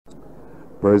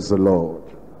Praise the Lord.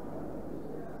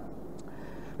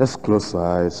 Let's close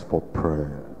our eyes for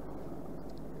prayer.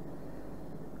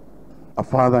 Our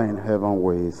Father in heaven,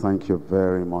 we thank you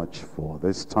very much for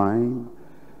this time.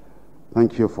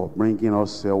 Thank you for bringing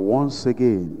us here once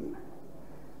again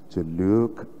to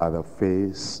look at the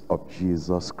face of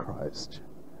Jesus Christ.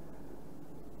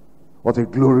 What a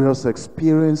glorious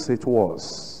experience it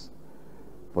was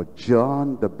for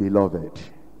John the Beloved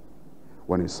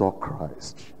when he saw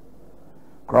Christ.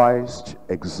 Christ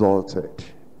exalted,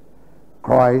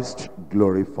 Christ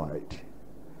glorified,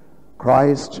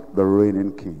 Christ the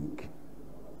reigning King,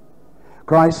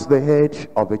 Christ the head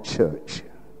of the church,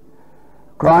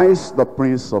 Christ the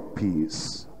Prince of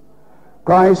Peace,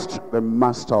 Christ the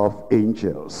Master of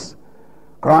angels,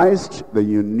 Christ the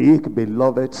unique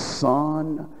beloved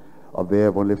Son of the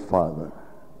Heavenly Father.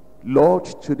 Lord,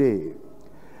 today,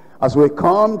 as we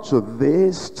come to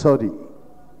this study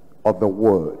of the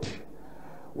Word,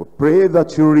 we pray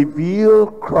that you reveal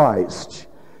Christ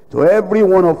to every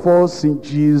one of us in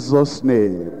Jesus'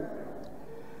 name.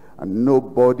 And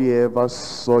nobody ever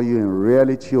saw you in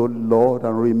reality, O Lord,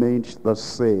 and remained the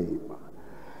same.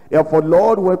 Therefore,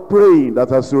 Lord, we're praying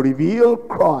that as you reveal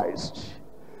Christ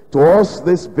to us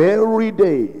this very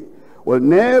day, we'll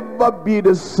never be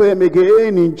the same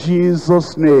again in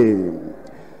Jesus' name.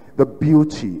 The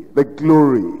beauty, the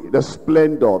glory, the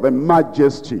splendor, the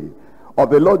majesty of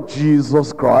the Lord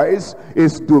Jesus Christ,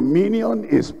 his dominion,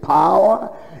 his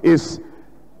power, his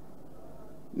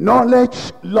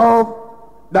knowledge, love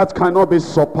that cannot be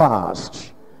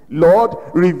surpassed. Lord,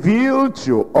 reveal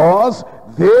to us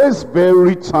this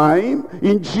very time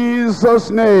in Jesus'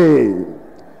 name.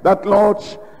 That, Lord,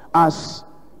 as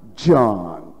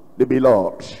John the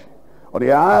Beloved on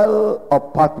the Isle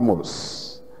of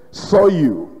Patmos saw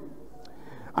you,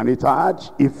 and it had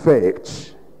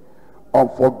effect,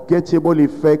 unforgettable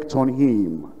effect on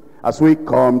him. As we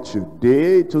come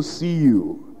today to see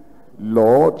you,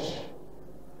 Lord,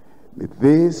 may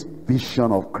this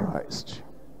vision of Christ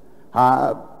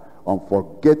have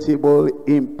unforgettable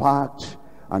impact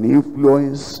and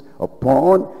influence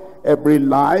upon every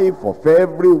life of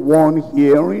everyone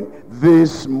hearing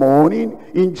this morning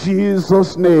in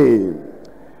Jesus' name.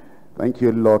 Thank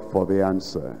you, Lord, for the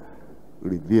answer.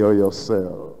 Reveal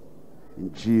yourself.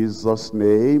 In Jesus'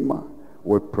 name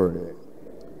we pray.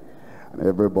 And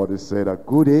everybody said a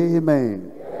good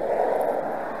amen.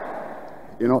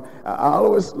 You know, I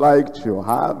always like to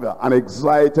have an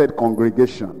excited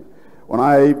congregation. When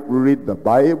I read the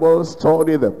Bible,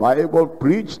 study the Bible,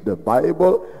 preach the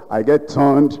Bible, I get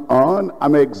turned on.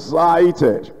 I'm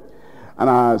excited. And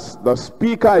as the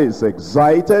speaker is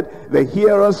excited, the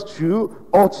hearers too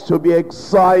ought to be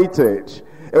excited.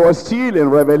 It was still in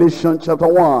Revelation chapter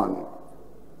 1.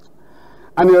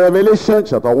 And in Revelation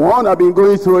chapter 1, I've been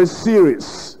going through a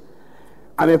series.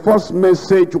 And the first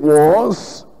message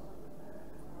was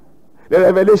the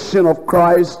revelation of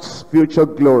Christ's future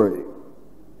glory.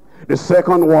 The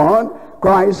second one,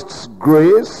 Christ's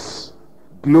grace,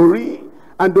 glory,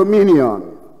 and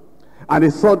dominion. And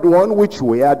the third one, which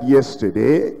we had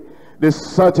yesterday, the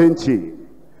certainty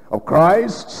of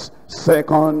Christ's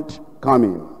second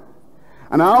coming.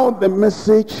 And now the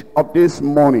message of this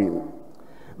morning,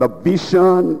 the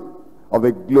vision of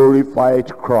the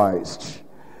glorified Christ.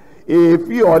 If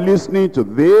you are listening to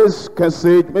this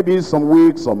cassette, maybe some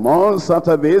weeks or months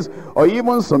after this, or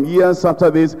even some years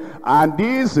after this, and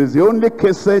this is the only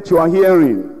cassette you are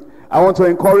hearing, I want to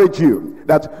encourage you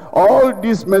that all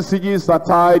these messages are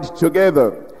tied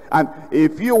together. And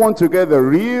if you want to get the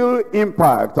real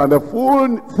impact and the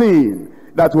full thing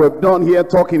that we've done here,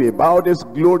 talking about this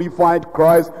glorified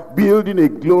Christ, building a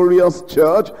glorious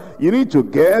church, you need to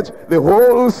get the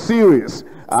whole series.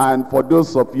 And for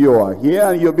those of you who are here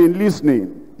and you've been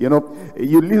listening, you know,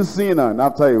 you listen and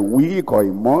after a week or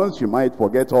a month, you might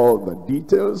forget all the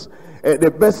details.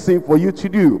 The best thing for you to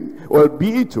do will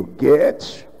be to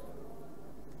get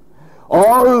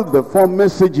all the 4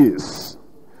 messages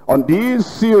on this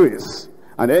series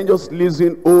and then just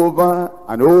listen over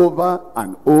and over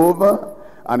and over,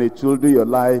 and it will do your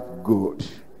life good.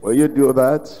 Will you do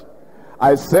that?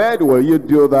 I said, will you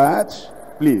do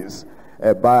that? Please.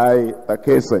 By a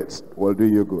cassette will do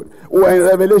you good. We're in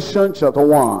Revelation chapter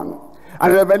 1.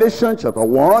 And Revelation chapter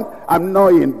 1, I'm now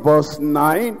in verse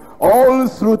 9, all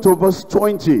through to verse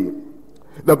 20.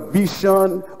 The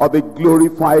vision of the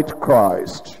glorified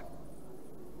Christ.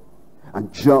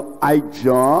 And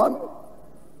John,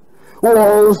 who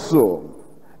also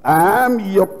am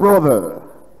your brother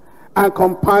and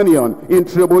companion in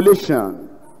tribulation,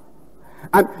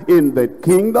 and in the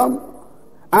kingdom,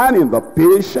 and in the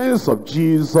patience of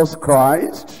Jesus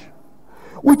Christ,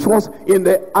 which was in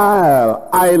the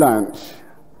island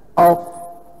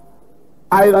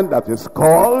that is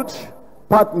called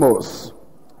Patmos,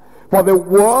 for the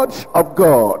word of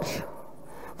God,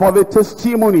 for the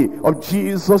testimony of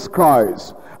Jesus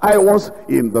Christ. I was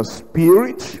in the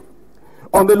Spirit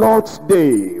on the Lord's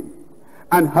day,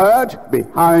 and heard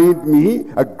behind me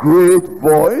a great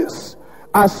voice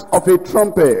as of a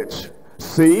trumpet,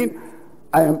 saying,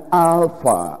 I am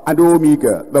Alpha and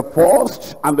Omega, the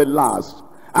first and the last.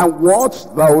 And what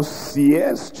thou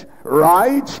seest,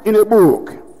 write in a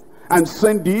book, and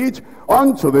send it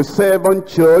unto the 7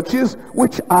 churches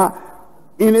which are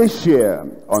in Asia,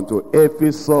 unto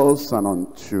Ephesus, and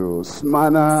unto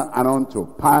Smyrna, and unto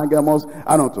Pergamos,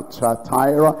 and unto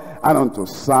Thyatira, and unto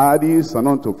Sardis, and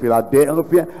unto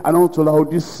Philadelphia, and unto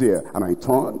Laodicea. And I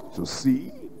turned to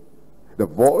see the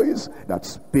voice that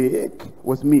spake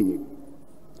with me.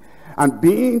 And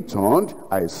being turned,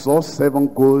 I saw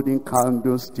 7 golden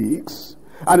candlesticks,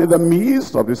 and in the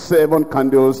midst of the 7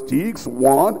 candlesticks,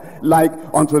 one like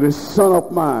unto the Son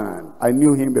of Man. I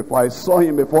knew him before, I saw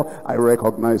him before, I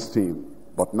recognized him.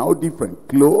 But now different,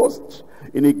 clothed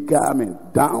in a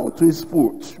garment down to his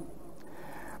foot,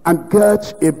 and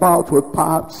girt about with the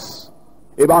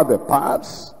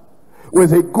paps,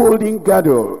 with a golden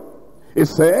girdle.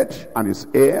 His head and his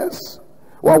ears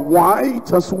were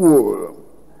white as wool,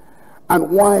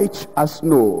 and white as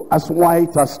snow,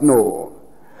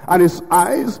 and his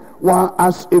eyes were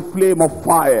as a flame of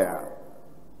fire,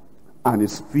 and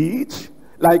his feet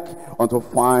like unto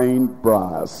fine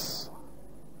brass,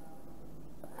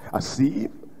 as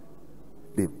if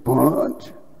they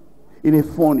burned in a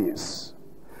furnace,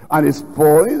 and his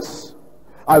voice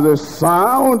as the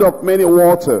sound of many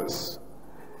waters.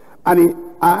 And he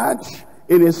had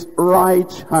in his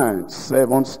right hand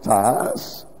 7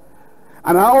 stars,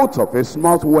 and out of his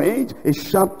mouth went a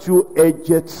sharp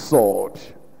 2-edged sword,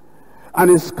 and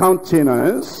his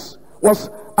countenance was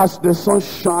as the sun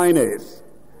shineth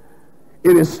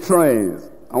in his strength.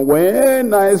 And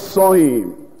when I saw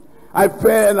him, I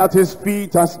fell at his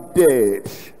feet as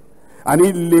dead. And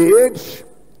he laid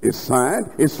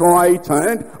his right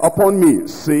hand upon me,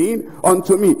 saying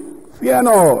unto me, Fear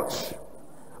not,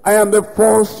 I am the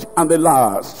first and the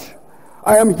last.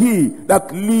 I am he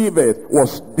that liveth,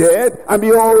 was dead, and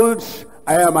behold,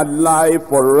 I am alive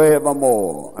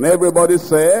forevermore. And everybody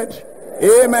said,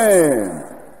 Amen.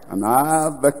 And I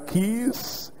have the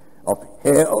keys of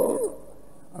hell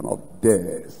and of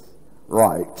death.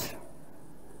 Right.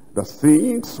 The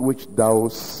things which thou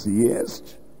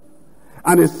seest,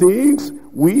 and the things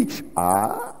which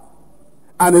are,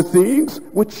 and the things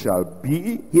which shall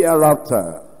be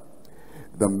hereafter.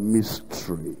 The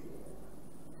mystery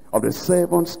of the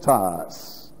 7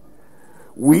 stars,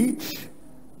 which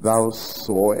thou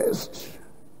sawest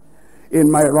in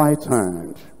my right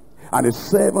hand, and the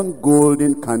 7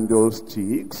 golden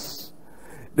candlesticks.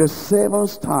 The 7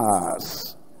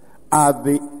 stars are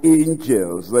the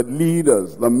angels, the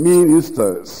leaders, the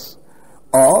ministers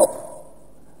of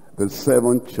the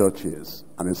 7 churches.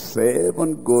 And the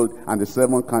 7 gold and the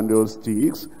 7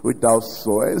 candlesticks which thou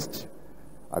sawest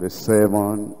are the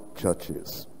 7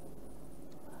 churches.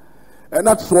 And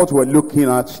that's what we're looking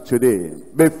at today.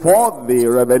 Before the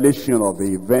revelation of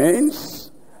the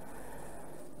events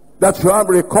that you have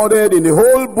recorded in the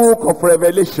whole book of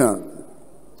Revelation,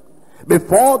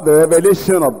 before the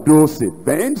revelation of those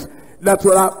events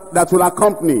that will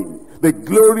accompany the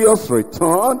glorious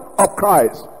return of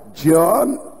Christ,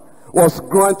 John was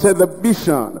granted the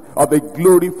vision of the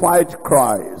glorified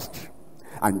Christ.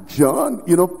 And John,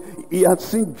 he had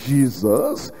seen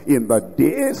Jesus in the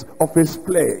days of his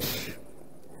flesh.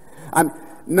 And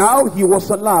now he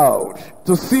was allowed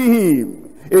to see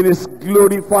him in his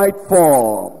glorified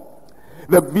form.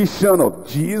 The vision of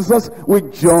Jesus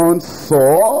which John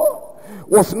saw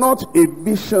was not a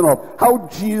vision of how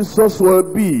Jesus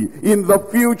will be in the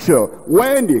future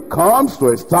when he comes to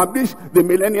establish the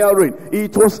millennial reign.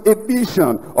 It was a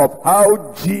vision of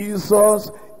how Jesus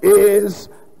is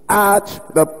at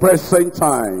the present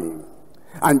time.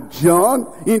 And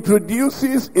John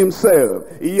introduces himself.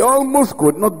 He almost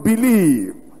could not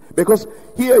believe, because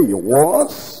here he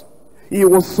was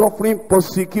suffering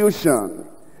persecution.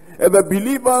 And the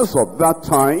believers of that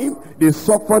time, they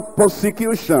suffered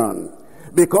persecution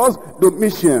because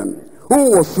Domitian,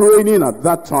 who was reigning at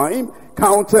that time,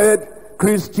 counted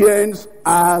Christians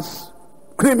as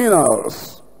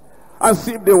criminals, as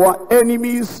if they were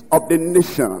enemies of the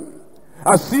nation,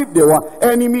 as if they were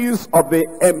enemies of the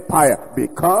empire,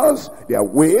 because their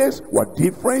ways were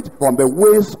different from the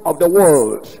ways of the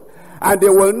world. And they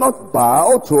will not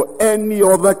bow to any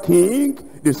other king.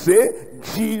 They say,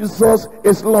 Jesus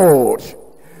is Lord.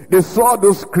 They saw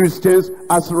those Christians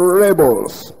as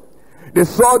rebels. They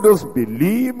saw those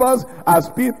believers as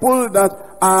people that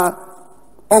are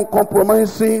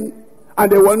uncompromising,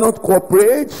 and they will not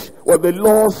cooperate with the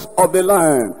laws of the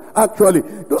land. Actually,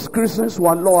 those Christians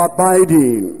were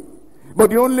law-abiding.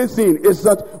 But the only thing is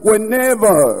that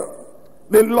whenever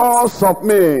the laws of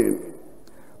men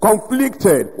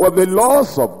conflicted with the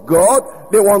laws of God,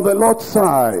 they were on the Lord's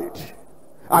side.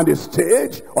 And they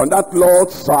stayed on that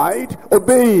Lord's side,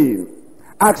 obeying,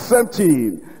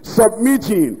 accepting,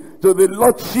 submitting to the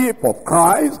Lordship of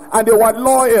Christ, and they were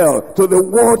loyal to the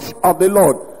word of the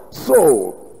Lord.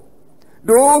 So,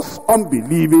 those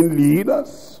unbelieving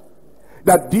leaders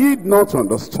that did not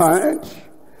understand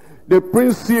the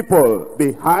principle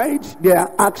behind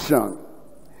their action,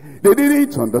 they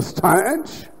didn't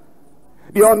understand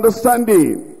the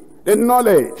understanding, the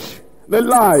knowledge, the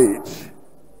light,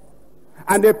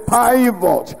 and the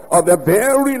pivot of their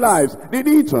very lives. They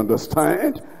didn't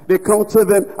understand. They counted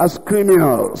them as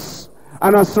criminals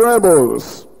and as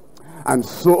rebels. And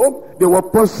so they were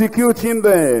persecuting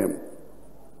them.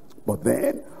 But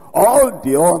then all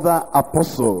the other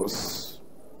apostles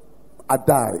had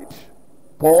died.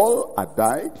 Paul had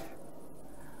died.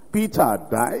 Peter had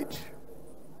died.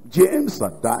 James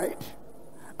had died.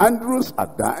 Andrews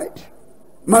had died.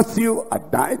 Matthew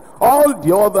had died. All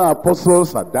the other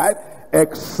apostles had died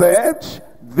except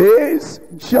this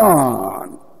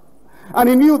John. And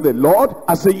he knew the Lord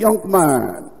as a young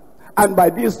man. And by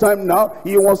this time now,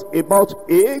 he was about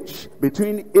age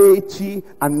between 80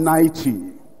 and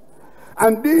 90.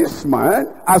 And this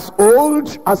man, as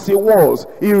old as he was,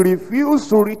 he refused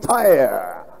to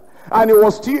retire. And he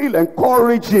was still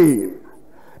encouraging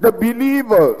the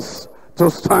believers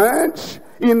to stand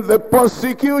in the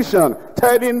persecution,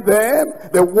 telling them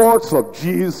the words of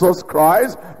Jesus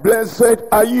Christ. Blessed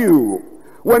are you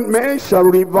when men shall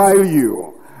revile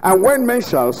you, and when men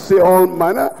shall say all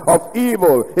manner of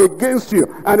evil against you,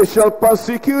 and they shall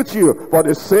persecute you for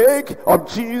the sake of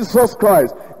Jesus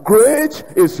Christ. Great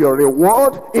is your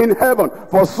reward in heaven,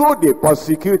 for so they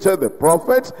persecuted the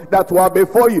prophets that were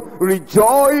before you.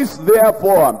 Rejoice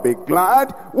therefore and be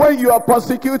glad when you are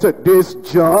persecuted. This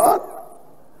John,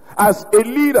 as a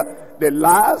leader, the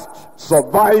last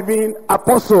surviving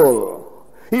apostle,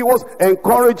 he was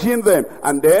encouraging them.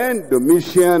 And then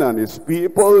Domitian and his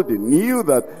people, they knew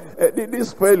that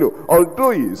this fellow,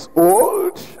 although he's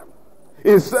old,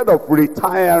 instead of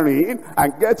retiring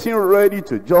and getting ready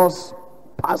to just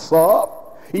pass off,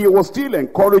 he was still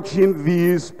encouraging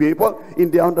these people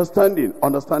in their understanding.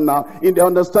 Understand now? In their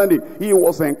understanding, he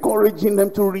was encouraging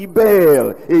them to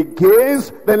rebel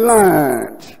against the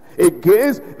land,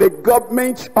 against the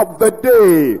government of the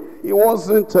day. He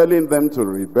wasn't telling them to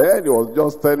rebel. He was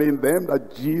just telling them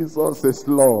that Jesus is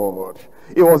Lord.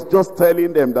 He was just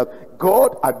telling them that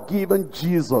God had given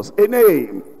Jesus a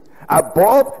name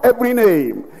above every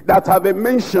name, that at the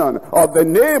mention of the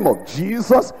name of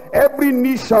Jesus, every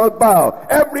knee shall bow,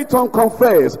 every tongue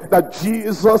confess that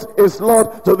Jesus is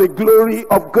Lord, to the glory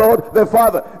of God the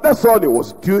Father. That's all he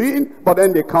was doing. But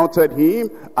then they counted him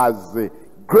as the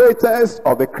greatest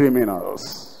of the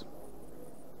criminals,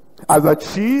 as the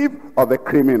chief of the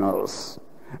criminals.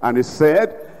 And he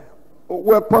said,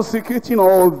 we're persecuting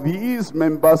all these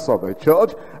members of the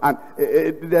church, and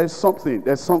there's something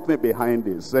behind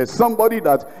this. There's somebody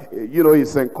that,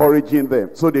 is encouraging them.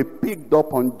 So they picked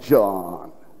up on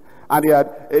John, and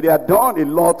they had done a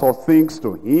lot of things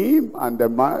to him, and the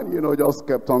man, just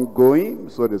kept on going.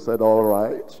 So they said, all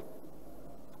right,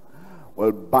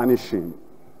 we'll banish him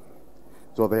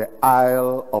to the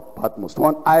Isle of Patmos, to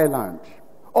an island,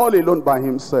 all alone by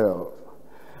himself.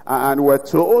 And we're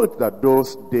told that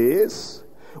those days,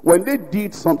 when they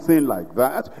did something like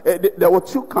that, there were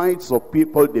two kinds of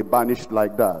people they banished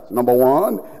like that. Number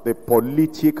one, the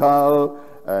political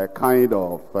kind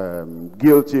of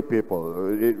guilty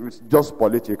people. It's just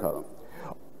political.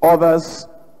 Others,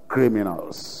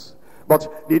 criminals.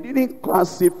 But they didn't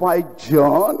classify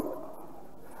John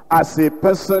as a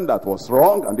person that was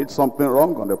wrong and did something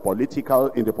wrong in the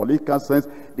political sense.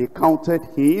 They counted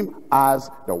him as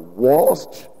the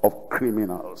worst of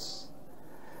criminals.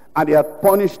 And they had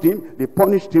punished him. They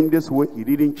punished him this way, he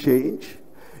didn't change.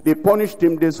 They punished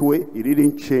him this way, he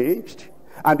didn't change.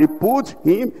 And they put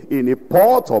him in a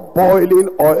pot of boiling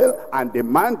oil, and the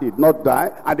man did not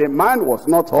die, and the man was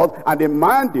not hurt, and the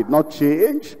man did not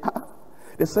change.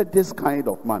 They said, this kind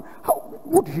of man,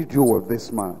 what do you do with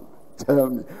this man? Tell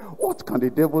me, what can the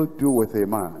devil do with a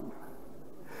man?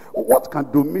 What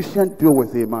can Domitian do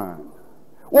with a man?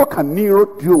 What can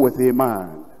Nero do with a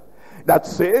man that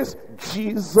says,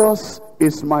 Jesus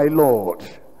is my Lord,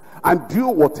 and do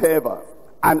whatever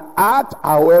and act,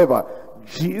 however,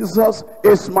 Jesus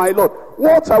is my Lord.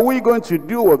 What are we going to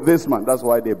do with this man? That's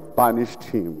why they banished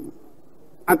him.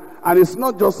 And it's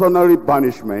not just ordinary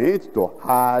banishment to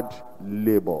hard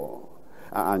labor.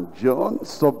 And John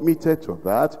submitted to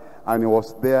that, and he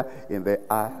was there in the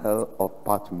Isle of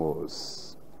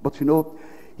Patmos. But you know,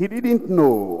 he didn't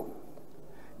know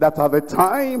that at the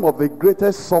time of the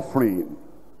greatest suffering,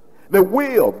 the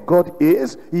way of God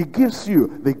is, he gives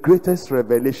you the greatest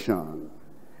revelation.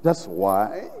 That's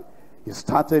why he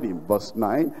started in verse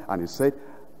 9, and he said,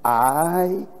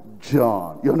 I,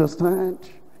 John. You understand?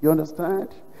 You understand?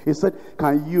 He said,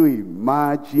 can you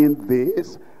imagine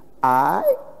this? I,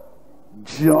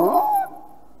 John?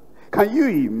 Can you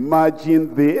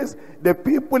imagine this? The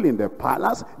people in the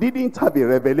palace didn't have a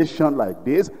revelation like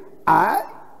this. I,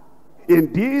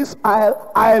 in this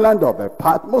island of the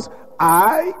Patmos,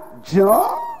 I,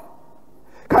 John?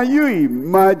 Can you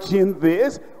imagine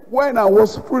this? When I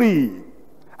was free,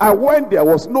 and when there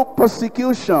was no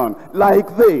persecution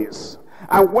like this,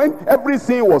 and when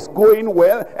everything was going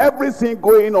well, everything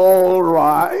going all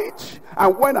right,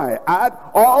 and when I had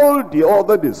all the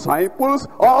other disciples,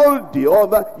 all the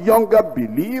other younger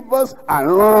believers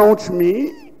around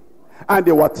me, and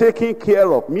they were taking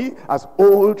care of me as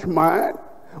old man,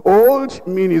 old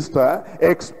minister,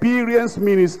 experienced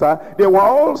minister, they were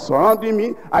all surrounding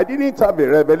me. I didn't have a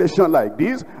revelation like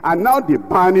this, and now they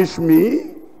banish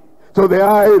me to the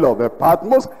Isle of the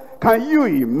Patmos. Can you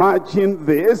imagine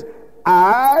this?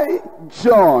 I,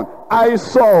 John, I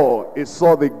saw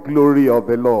the glory of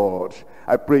the Lord.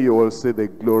 I pray you will see the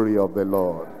glory of the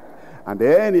Lord. And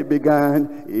then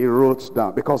he wrote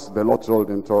down, because the Lord told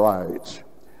him to write.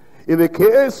 In the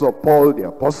case of Paul the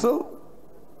apostle,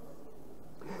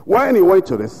 when he went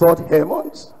to the third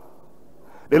heavens,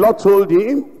 the Lord told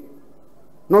him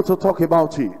not to talk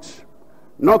about it,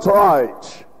 not to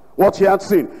write what he had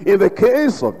seen. In the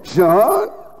case of John,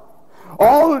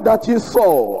 all that he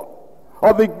saw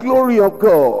of the glory of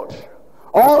God,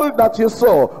 all that you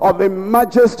saw of the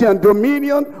majesty and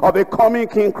dominion of the coming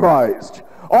King Christ,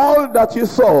 all that you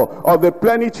saw of the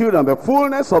plenitude and the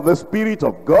fullness of the Spirit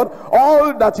of God,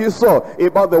 all that you saw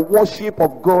about the worship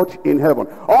of God in heaven,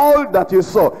 all that you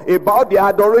saw about the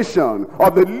adoration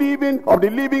of the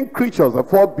living creatures, the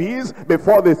four beasts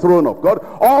before the throne of God,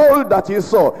 all that you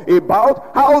saw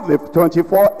about how the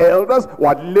 24 elders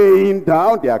were laying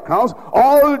down their crowns,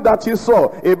 all that you saw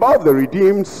about the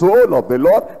redeemed soul of the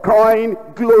Lord crying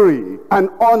glory and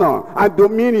honor and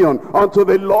dominion unto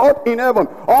the Lord in heaven,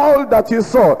 all that you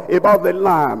saw about the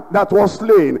Lamb that was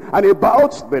slain and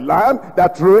about the Lamb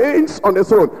that reigns on the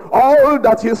throne, all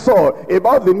that you saw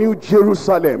about the new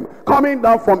Jerusalem coming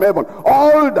down from heaven,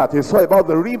 all that you saw about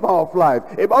the river of life,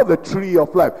 about the tree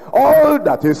of life, all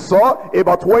that you saw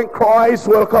about when Christ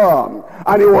will come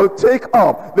and he will take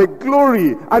up the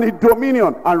glory and the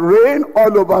dominion and reign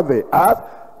all over the earth.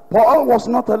 Paul was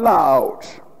not allowed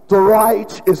to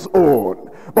write his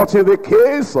own, but in the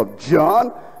case of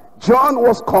John, John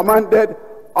was commanded,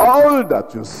 all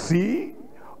that you see,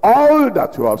 all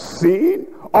that you have seen,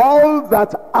 all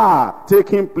that are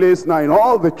taking place now in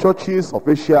all the churches of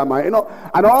Asia Minor,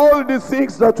 and all the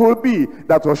things that will be,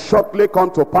 that will shortly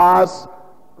come to pass,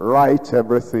 write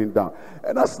everything down.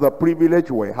 And that's the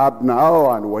privilege we have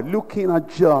now, and we're looking at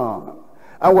John,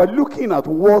 and we're looking at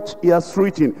what he has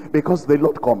written, because the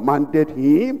Lord commanded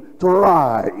him to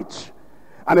write.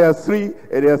 And there are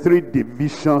three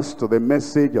divisions to the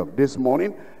message of this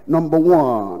morning. Number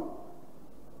one,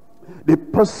 the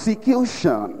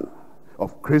persecution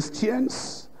of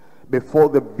Christians before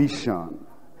the vision.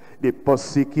 The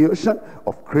persecution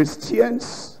of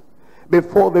Christians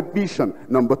before the vision.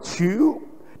 Number two,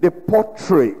 the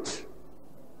portrait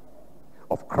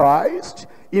of Christ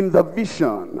in the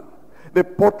vision. The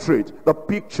portrait, the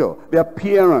picture, the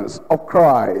appearance of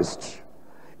Christ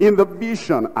in the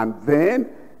vision. And then,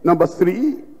 number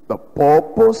three, the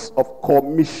purpose of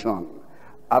commission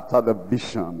after the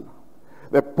vision.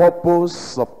 The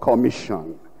purpose of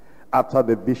commission after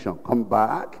the vision. Come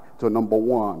back to number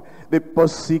one. The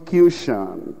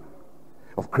persecution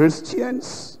of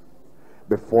Christians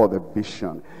before the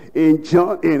vision. In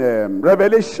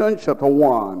Revelation chapter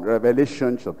 1,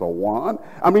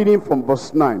 I'm reading from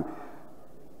verse 9.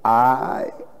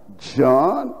 I,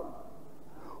 John,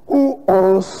 who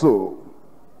also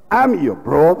am your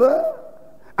brother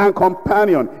and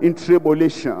companion in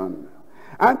tribulation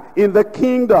and in the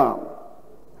kingdom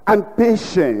and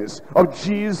patience of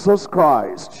Jesus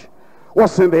Christ,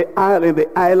 was in the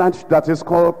island that is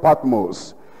called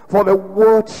Patmos, for the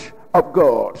word of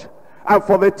God and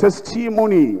for the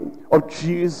testimony of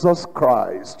Jesus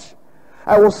Christ.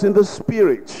 I was in the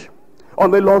spirit,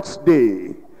 on the Lord's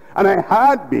day. And I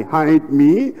heard behind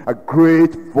me a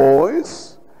great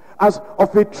voice, as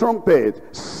of a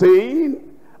trumpet, saying,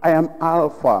 I am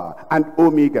Alpha and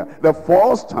Omega, the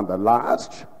first and the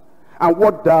last. And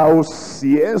what thou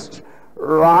seest,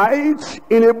 write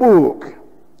in a book,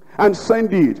 and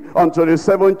send it unto the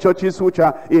 7 churches which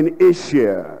are in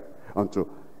Asia, unto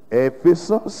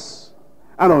Ephesus,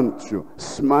 and unto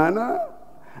Smyrna,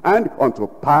 and unto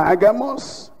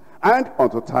Pergamos, and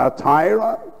unto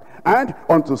Thyatira, and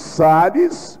unto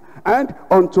Sardis, and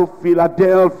unto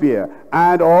Philadelphia,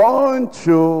 and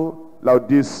unto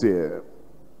Laodicea.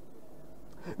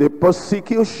 The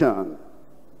persecution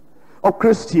of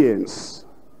Christians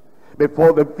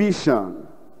before the vision,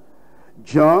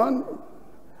 John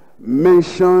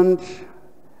mentioned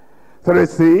 3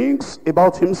 things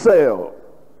about himself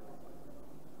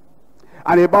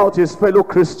and about his fellow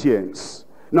Christians.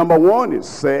 Number 1, he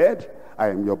said, I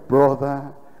am your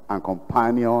brother and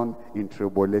companion in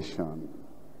tribulation.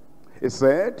 He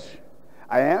said,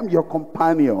 I am your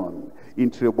companion in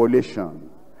tribulation.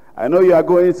 I know you are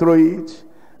going through it.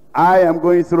 I am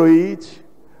going through it.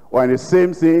 We're in the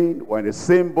same thing. We're in the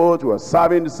same boat. We're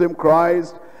serving the same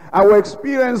Christ. And we're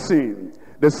experiencing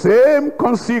the same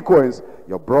consequence.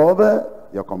 Your brother,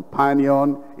 your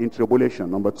companion in tribulation.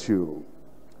 Number 2.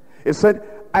 He said,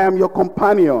 I am your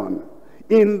companion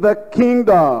in the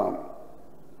kingdom.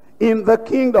 In the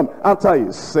kingdom. After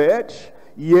he said,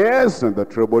 yes, in the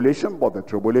tribulation, but the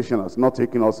tribulation has not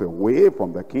taken us away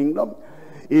from the kingdom.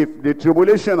 If the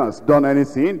tribulation has done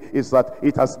anything, it's that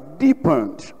it has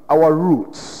deepened our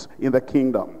roots in the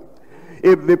kingdom.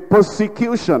 If the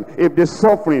persecution, if the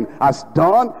suffering has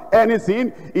done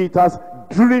anything, it has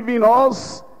driven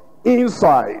us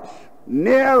inside,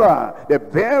 nearer the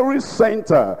very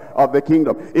center of the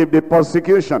kingdom. If the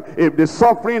persecution, if the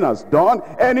suffering has done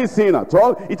anything at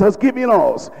all, it has given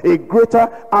us a greater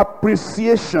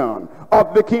appreciation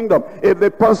of the kingdom. If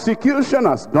the persecution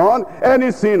has done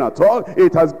anything at all,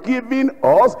 it has given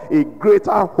us a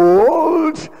greater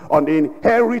hold on the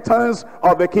inheritance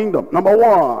of the kingdom. Number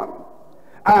 1,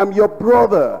 I am your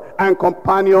brother and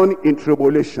companion in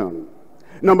tribulation.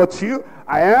 Number 2,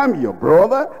 I am your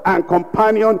brother and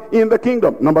companion in the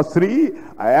kingdom. Number 3,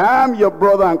 I am your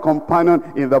brother and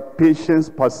companion in the patience,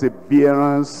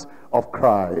 perseverance of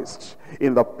Christ.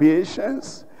 In the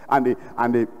patience and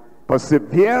the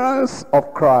perseverance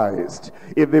of Christ.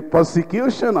 If the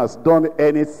persecution has done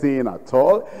anything at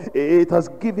all, it has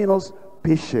given us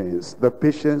patience, the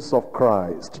patience of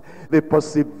Christ, the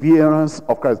perseverance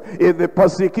of Christ. If the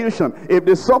persecution, if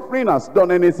the suffering has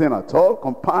done anything at all,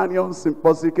 companions in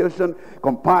persecution,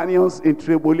 companions in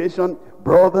tribulation,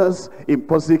 brothers in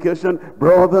persecution,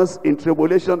 brothers in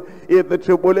tribulation. If the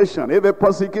tribulation, if the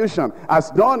persecution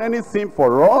has done anything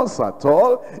for us at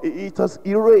all, it has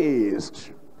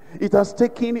erased, it has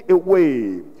taken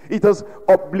away, it has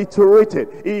obliterated,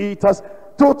 it has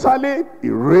totally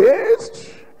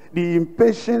erased the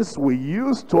impatience we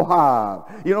used to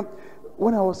have. You know,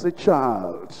 when I was a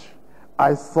child,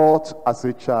 I thought as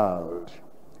a child,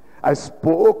 I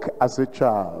spoke as a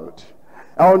child,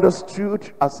 I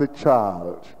understood as a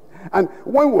child. And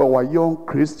when we were young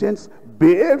Christians,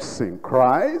 babes in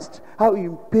Christ, how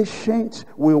impatient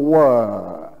we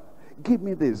were. Give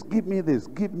me this, give me this,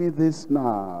 give me this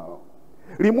now.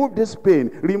 Remove this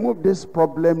pain, remove this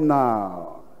problem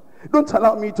now. Don't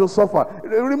allow me to suffer.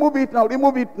 Remove it now,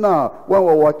 remove it now. When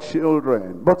we were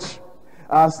children. But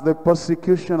as the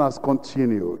persecution has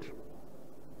continued,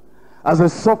 as the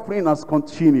suffering has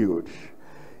continued,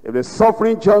 if the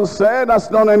suffering, John said, has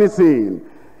done anything,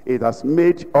 it has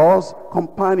made us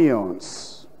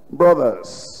companions,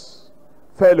 brothers,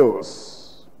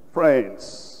 fellows,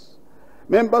 friends,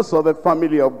 members of the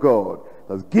family of God.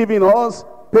 It has given us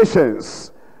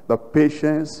patience, the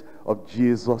patience of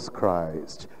Jesus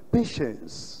Christ.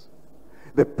 Patience,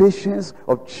 the patience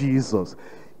of Jesus.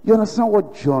 You understand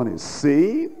what John is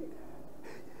saying?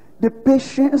 The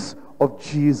patience of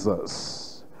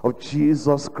Jesus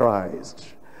Christ.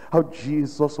 How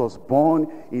Jesus was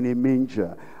born in a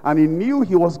manger, and he knew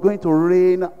he was going to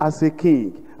reign as a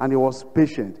king, and he was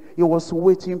patient. He was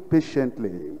waiting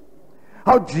patiently.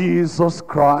 How Jesus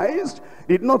Christ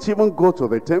did not even go to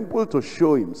the temple to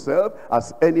show himself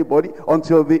as anybody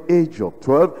until the age of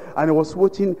 12, and he was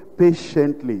waiting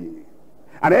patiently.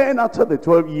 And then after the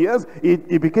 12 years, he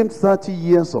became 30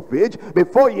 years of age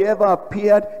before he ever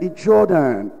appeared in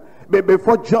Jordan.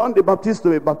 Before John the Baptist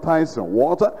to be baptized in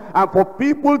water, and for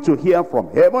people to hear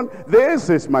from heaven, this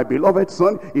is my beloved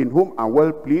son in whom I'm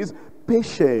well pleased.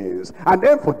 patience. And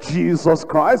then for Jesus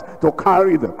Christ to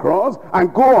carry the cross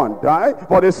and go and die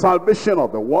for the salvation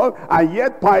of the world. And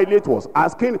yet Pilate was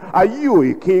asking, are you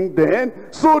a king then?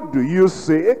 So do you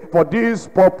say, for this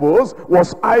purpose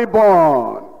was I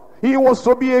born. He was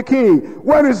to be a king.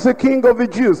 Where is the king of the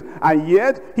Jews? And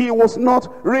yet he was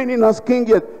not reigning as king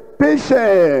yet.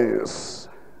 Patience.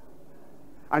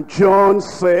 And John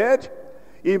said,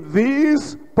 if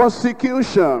this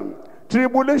persecution,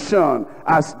 tribulation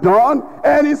has done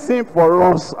anything for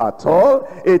us at all,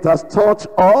 it has taught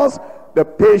us the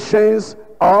patience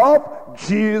of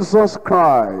Jesus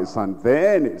Christ. And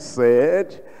then he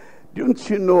said, don't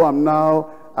you know I'm now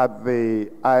at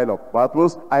the Isle of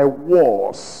Patmos? I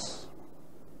was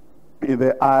in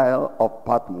the Isle of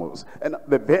Patmos. And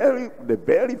the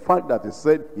very fact that he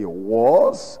said he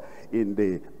was in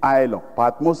the Isle of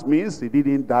Patmos means he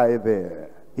didn't die there.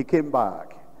 He came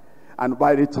back. And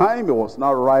by the time he was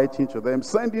now writing to them,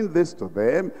 sending this to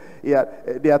them, they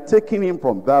are taking him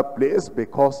from that place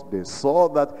because they saw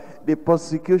that the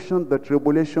persecution, the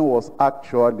tribulation was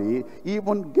actually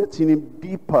even getting him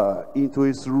deeper into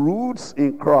his roots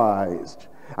in Christ.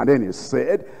 And then he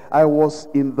said, I was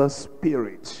in the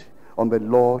Spirit on the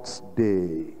Lord's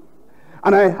day.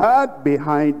 And I heard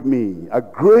behind me a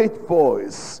great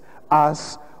voice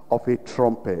as of a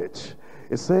trumpet.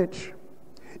 He said,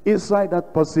 inside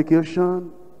that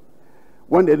persecution,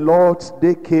 when the Lord's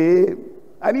day came,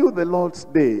 I knew the Lord's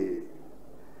day,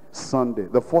 Sunday,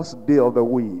 the first day of the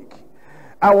week.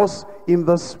 I was in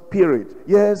the Spirit.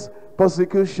 Yes,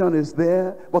 persecution is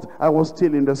there, but I was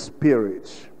still in the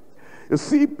Spirit. You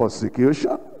see,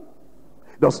 persecution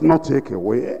does not take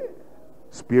away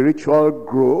spiritual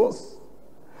growth.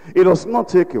 It does not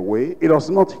take away, it does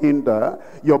not hinder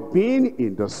your being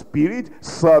in the Spirit,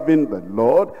 serving the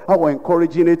Lord. How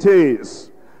encouraging it is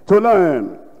to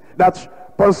learn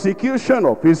that persecution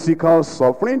or physical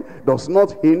suffering does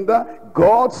not hinder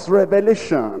God's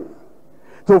revelation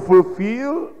to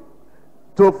fulfill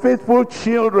to faithful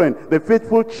children, the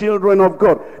faithful children of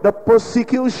God, the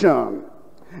persecution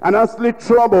and earthly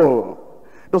trouble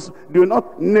do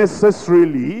not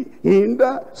necessarily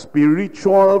hinder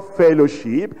spiritual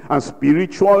fellowship and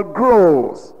spiritual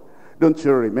growth. Don't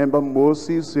you remember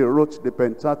Moses? He wrote the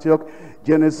Pentateuch,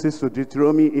 Genesis to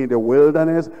Deuteronomy, in the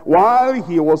wilderness while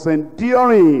he was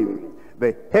enduring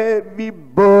the heavy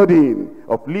burden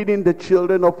of leading the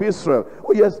children of Israel.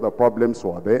 Oh yes, the problems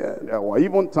were there. There were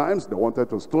even times they wanted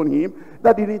to stone him.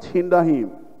 That didn't hinder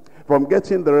him from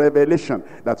getting the revelation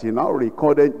that he now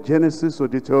recorded, Genesis to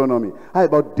Deuteronomy. How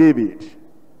about David?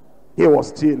 He was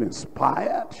still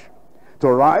inspired to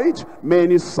write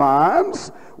many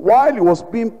psalms while he was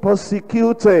being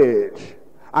persecuted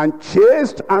and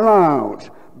chased around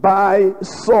by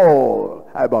Saul.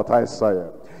 How about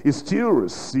Isaiah? He still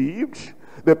received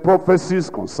the prophecies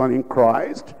concerning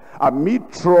Christ amid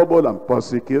trouble and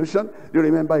persecution. Do you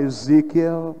remember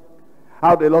Ezekiel?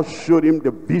 How the Lord showed him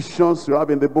the visions you have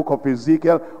in the book of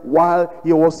Ezekiel while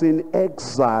he was in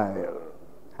exile.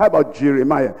 How about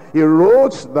Jeremiah? He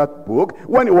wrote that book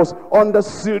when he was under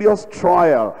serious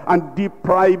trial and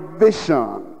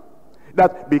deprivation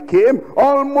that became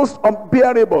almost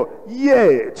unbearable.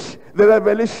 Yet the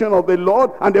revelation of the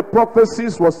Lord and the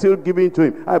prophecies were still given to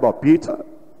him. How about Peter?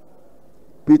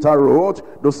 Peter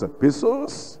wrote those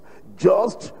epistles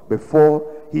just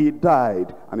before he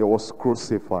died and he was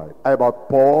crucified. How about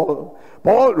Paul?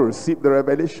 Paul received the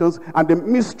revelations and the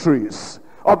mysteries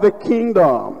of the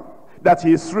kingdom that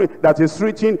is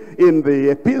written in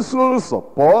the epistles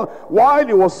of Paul while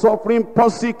he was suffering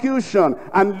persecution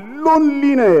and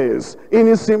loneliness in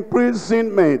his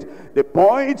imprisonment. The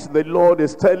point the Lord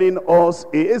is telling us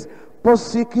is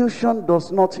persecution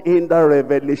does not hinder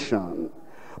revelation.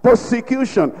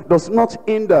 Persecution does not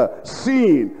hinder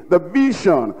seeing the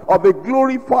vision of the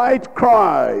glorified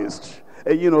Christ.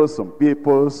 You know, some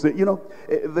people say, you know,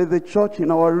 the church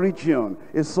in our region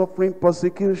is suffering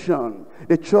persecution.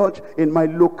 The church in my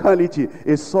locality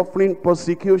is suffering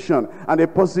persecution. And the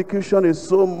persecution is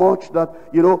so much that,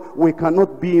 you know, we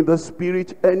cannot be in the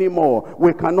Spirit anymore.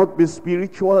 We cannot be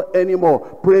spiritual anymore.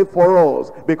 Pray for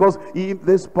us. Because if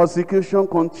this persecution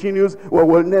continues, we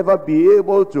will never be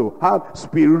able to have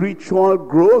spiritual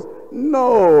growth.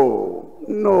 No,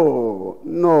 no,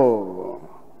 no.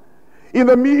 In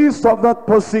the midst of that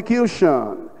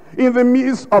persecution, in the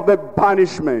midst of the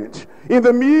banishment, in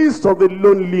the midst of the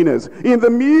loneliness, in the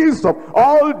midst of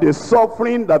all the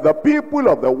suffering that the people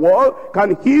of the world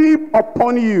can heap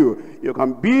upon you, you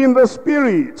can be in the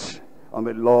Spirit on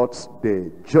the Lord's day.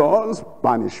 John's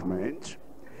banishment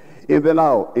in the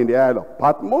Isle of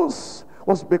Patmos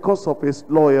was because of his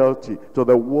loyalty to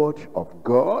the word of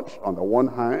God on the one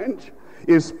hand,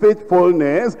 his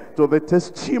faithfulness to the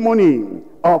testimony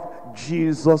of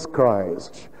Jesus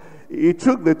Christ. He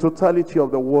took the totality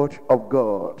of the word of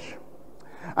God.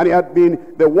 And he had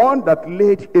been the one that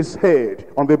laid his head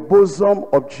on the bosom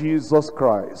of Jesus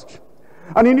Christ.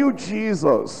 And he knew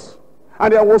Jesus.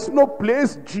 And there was no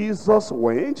place Jesus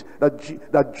went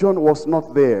that John was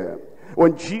not there.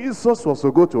 When Jesus was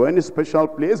to go to any special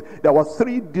place, there were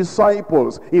 3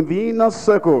 disciples in the inner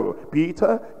circle: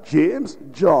 Peter, James,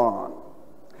 John.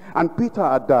 And Peter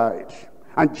had died,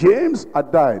 and James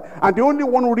had died, and the only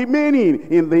one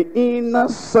remaining in the inner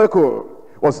circle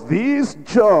was this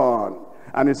John.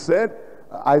 And he said,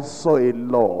 I saw a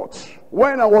lot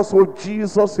when I was with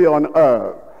Jesus here on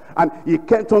earth. And he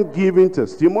kept on giving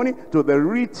testimony to the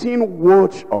written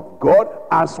word of God,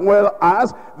 as well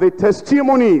as the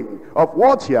testimony of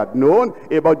what he had known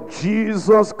about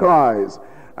Jesus Christ.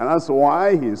 And that's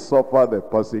why he suffered the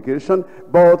persecution,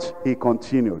 but he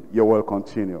continued. You will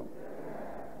continue.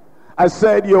 I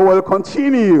said you will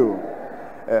continue.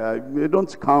 You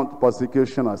don't count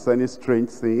persecution as any strange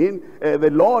thing. The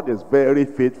Lord is very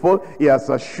faithful. He has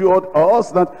assured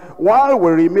us that while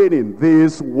we remain in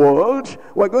this world,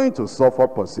 we're going to suffer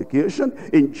persecution.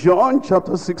 In John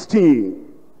chapter 16,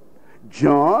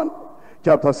 John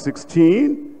chapter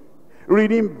 16,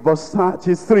 reading verse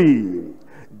 33.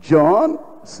 John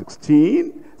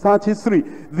 16, 33.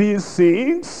 These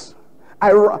things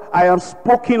I have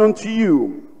spoken unto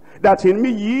you, that in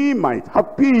me ye might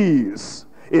have peace.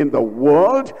 In the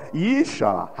world ye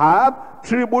shall have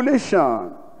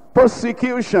tribulation,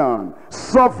 persecution,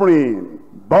 suffering.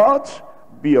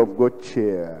 But be of good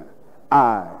cheer.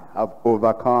 I have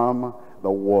overcome the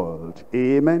world.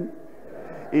 Amen.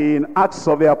 In Acts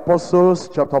of the Apostles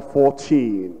chapter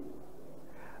 14.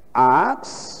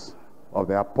 Acts of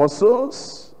the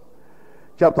Apostles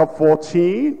chapter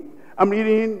 14. I'm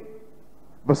reading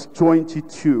verse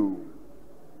 22.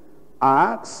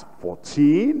 Acts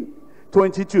 14,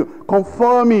 22.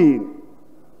 Confirming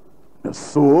the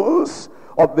souls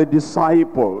of the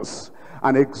disciples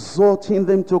and exhorting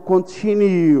them to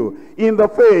continue in the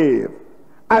faith,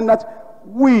 and that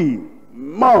we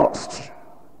must,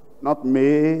 not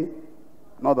may,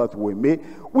 not that we may,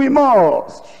 we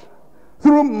must,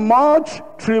 through much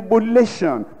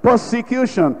tribulation,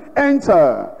 persecution,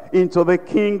 enter into the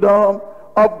kingdom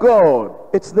of God.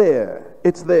 It's there.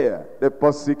 It's there, the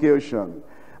persecution.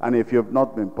 And if you've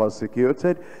not been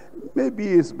persecuted, maybe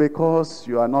it's because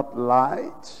you are not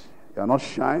light, you are not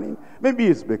shining. Maybe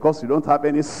it's because you don't have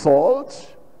any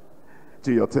salt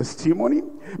to your testimony.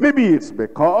 Maybe it's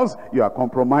because you are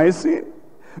compromising.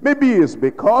 Maybe it's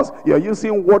because you are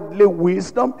using worldly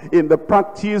wisdom in the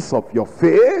practice of your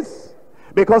faith.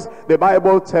 Because the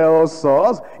Bible tells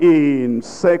us in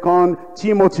 2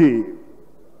 Timothy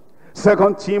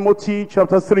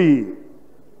chapter 3,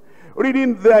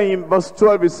 reading there in verse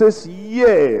 12, it says,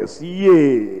 yes,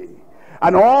 yea,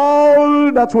 and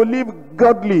all that will live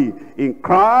godly in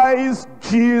Christ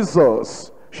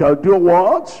Jesus shall do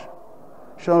what?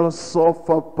 Shall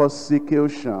suffer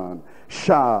persecution.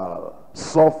 Shall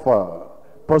suffer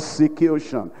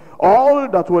persecution. All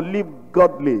that will live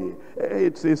godly.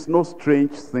 It's no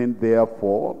strange thing,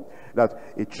 therefore, that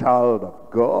a child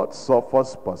of God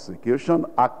suffers persecution.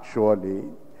 Actually,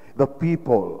 the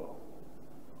people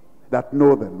that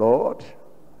know the Lord,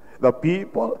 the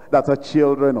people that are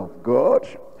children of God,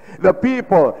 the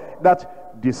people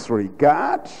that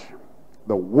disregard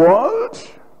the world,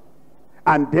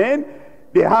 and then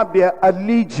they have their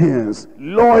allegiance,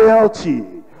 loyalty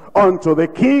unto the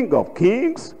King of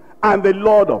Kings and the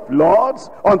Lord of Lords,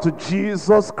 unto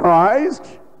Jesus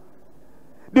Christ.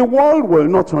 The world will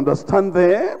not understand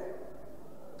them.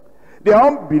 Their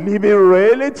unbelieving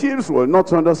relatives will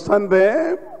not understand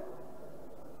them.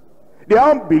 The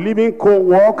unbelieving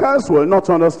co-workers will not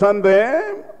understand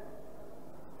them.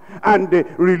 And the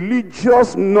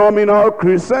religious nominal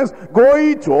Christians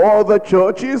going to all the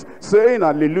churches saying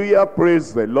hallelujah,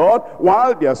 praise the Lord,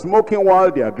 while they are smoking,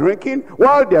 while they are drinking,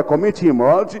 while they are committing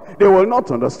immorality, they will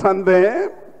not understand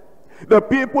them. The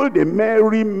people, the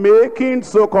merry-making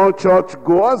so-called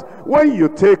churchgoers, when you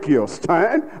take your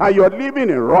stand and you're living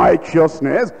in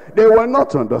righteousness, they will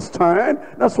not understand.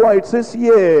 That's why it says,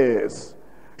 yes,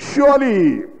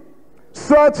 surely,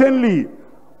 certainly,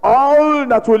 all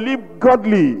that will live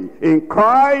godly in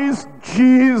Christ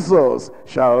Jesus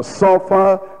shall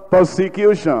suffer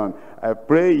persecution. I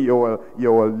pray you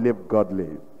will live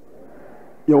godly.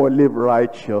 You will live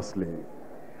righteously.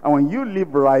 And when you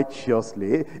live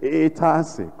righteously, it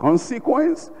has a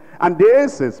consequence. And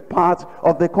this is part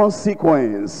of the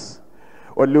consequence.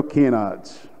 We're looking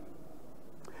at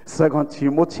 2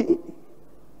 Timothy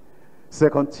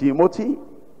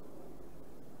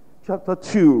chapter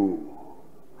 2.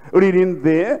 Reading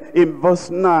there in verse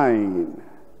 9.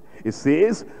 It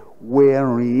says,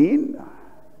 wherein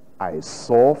I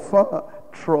suffer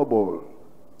trouble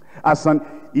as an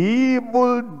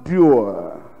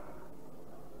evildoer,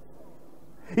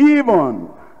 even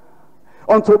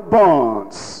unto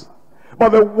bonds. But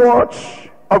the word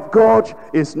of God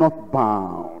is not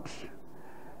bound.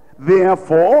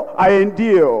 Therefore I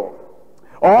endure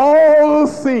all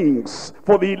things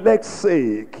for the elect's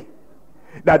sake,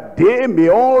 that they may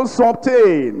also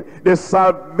obtain the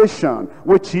salvation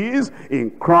which is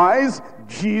in Christ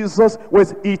Jesus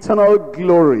with eternal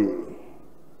glory.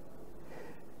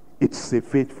 It's a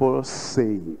faithful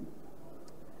saying.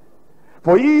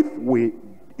 For if we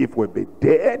be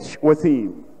dead with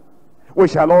him, we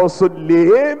shall also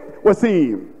live with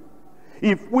him.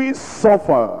 If we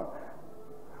suffer,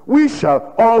 we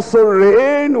shall also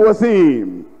reign with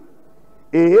him.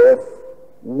 If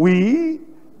we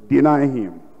deny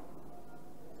him,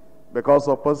 because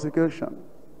of persecution,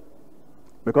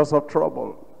 because of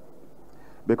trouble,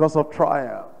 because of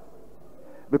trial,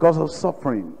 because of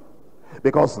suffering,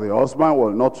 because the husband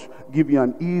will not give you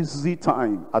an easy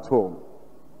time at home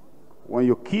when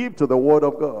you keep to the word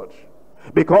of God,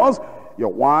 because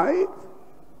your wife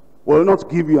will not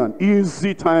give you an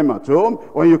easy time at home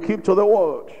when you keep to the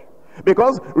word,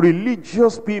 because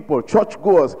religious people,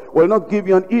 churchgoers, will not give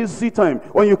you an easy time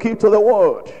when you keep to the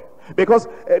word, because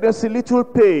there's a little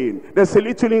pain, there's a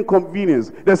little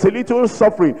inconvenience, there's a little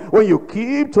suffering when you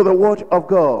keep to the word of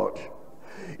God.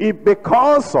 If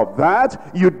because of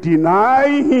that you deny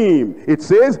him, it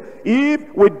says,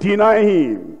 if we deny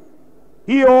him,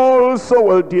 he also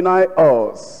will deny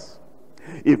us.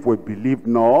 If we believe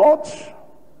not,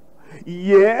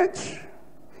 yet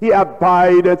he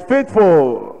abideth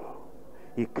faithful.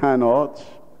 He cannot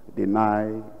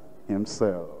deny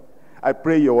himself. I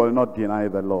pray you will not deny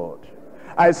the Lord.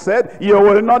 I said you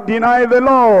will not deny the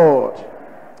Lord.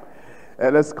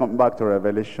 Let's come back to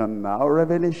Revelation now.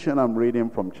 Revelation, I'm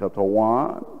reading from chapter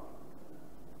 1.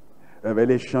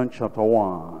 Revelation chapter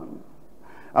 1.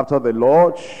 After the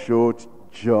Lord showed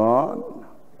John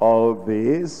all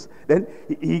this, then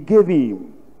he gave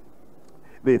him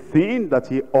the thing that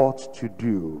he ought to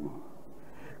do.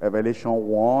 Revelation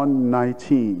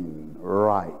 1:19,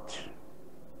 write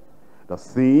the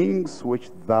things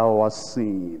which thou hast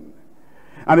seen,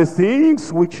 and the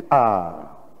things which are,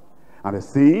 and the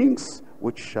things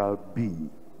which shall be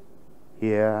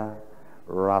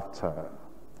hereafter.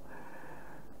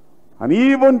 And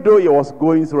even though he was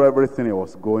going through everything he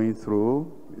was going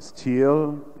through, he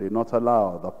still did not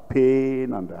allow the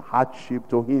pain and the hardship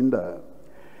to hinder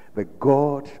the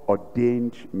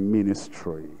God-ordained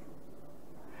ministry.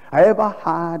 However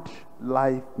hard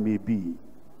life may be,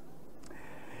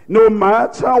 no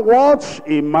matter what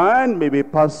a man may be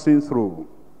passing through,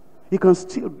 he can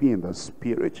still be in the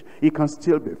spirit, he can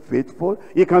still be faithful,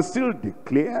 he can still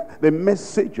declare the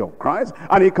message of Christ,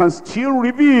 and he can still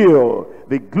reveal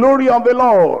the glory of the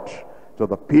Lord to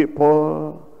the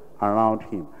people around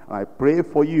him. And I pray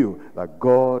for you that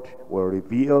God will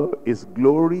reveal his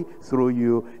glory through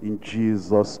you in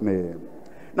Jesus' name.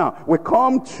 Now, we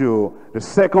come to the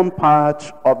second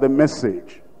part of the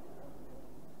message.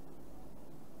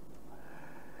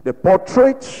 The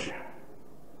portrait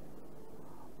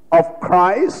of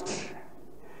Christ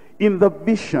in the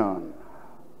vision.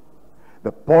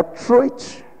 The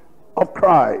portrait of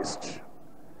Christ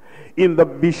in the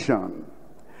vision.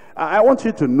 I want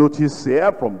you to notice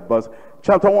here from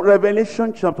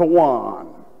Revelation chapter 1,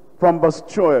 from verse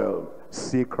 12,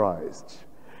 see Christ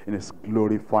in his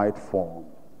glorified form.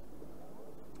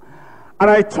 And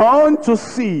I turned to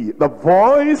see the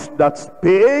voice that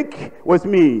spake with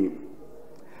me.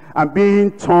 And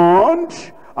being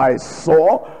turned, I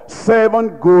saw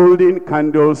 7 golden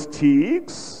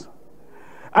candlesticks.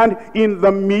 And in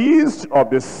the midst of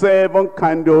the 7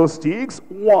 candlesticks,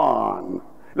 one,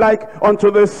 like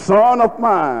unto the Son of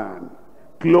Man,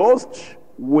 clothed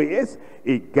with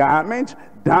a garment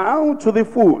down to the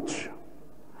foot,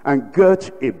 and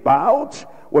girt about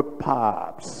with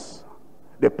pipes.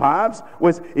 The pipes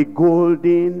with a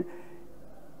golden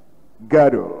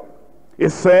girdle. It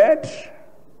said,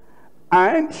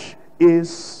 and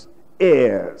his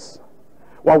ears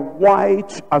were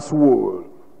white as wool,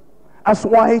 as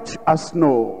white as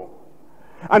snow,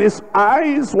 and his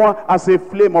eyes were as a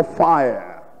flame of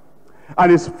fire,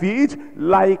 and his feet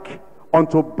like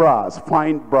unto brass,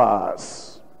 fine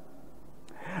brass,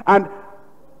 and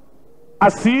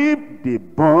as if they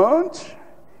burnt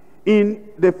in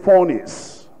the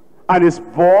furnace, and his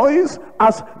voice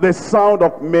as the sound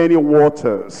of many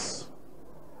waters.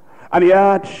 And he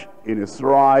had in his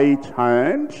right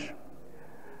hand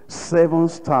 7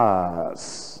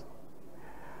 stars.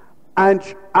 And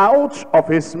out of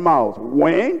his mouth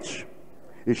went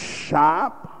a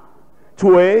sharp,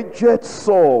 two-edged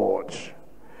sword,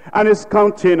 and his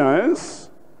countenance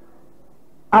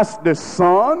as the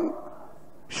sun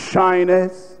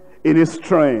shineth in his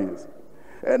strength.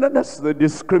 And that's the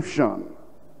description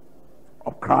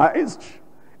of Christ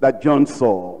that John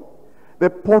saw. The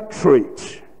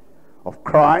portrait of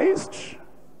Christ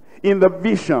in the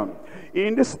vision.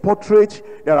 In this portrait,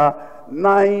 there are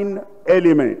 9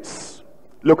 elements.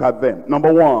 Look at them.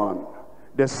 Number 1,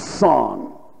 the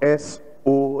sun,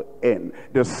 S-O-N.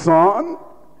 The sun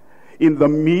in the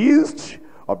midst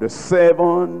of the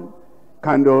 7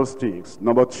 candlesticks.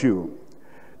 Number 2,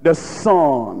 the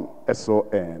sun,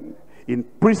 S-O-N, in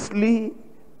princely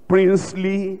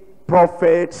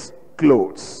prophet's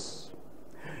clothes.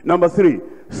 Number 3,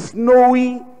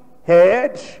 snowy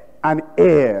head and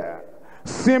hair,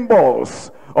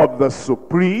 symbols of the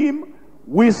supreme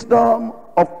wisdom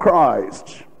of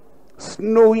Christ.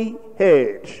 Snowy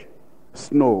head,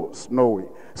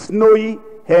 snowy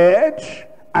head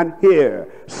and hair,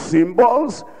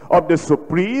 symbols of the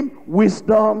supreme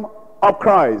wisdom of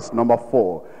Christ. Number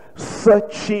 4,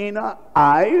 searching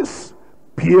eyes,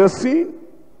 piercing,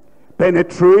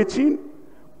 penetrating,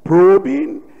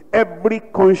 probing every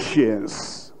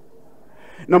conscience.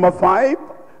 Number 5,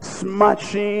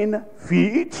 smashing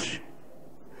feet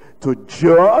to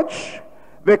judge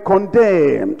the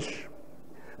condemned.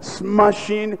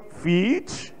 Smashing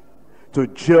feet to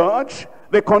judge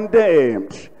the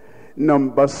condemned.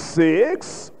 Number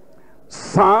 6,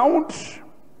 sound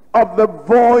of the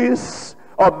voice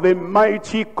of the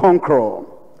mighty conqueror.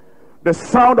 The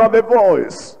sound of the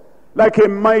voice like a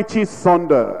mighty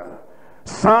thunder.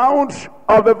 Sound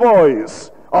of the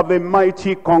voice of the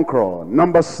mighty conqueror.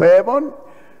 Number 7,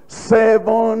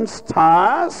 7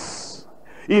 stars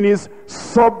in his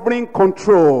sovereign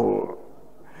control.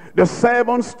 The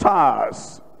 7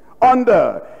 stars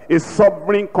under his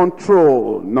sovereign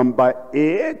control. Number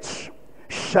 8,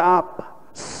 sharp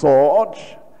sword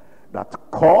that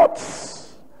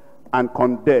cuts and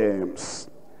condemns.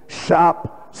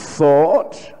 Sharp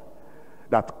sword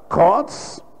that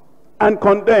cuts and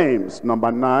condemns.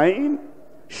 Number 9,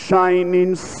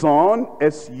 shining sun,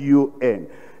 S-U-N.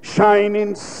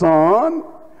 Shining sun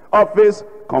of his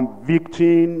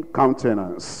convicting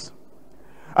countenance.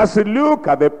 As you look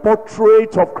at the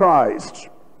portrait of Christ,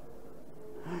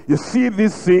 you see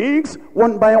these things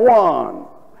one by one.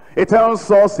 It tells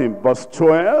us in verse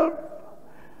 12,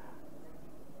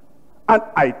 and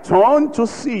I turned to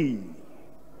see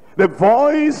the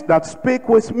voice that spake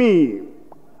with me.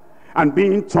 And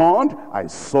being turned, I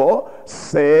saw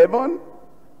 7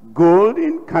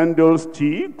 golden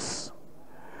candlesticks.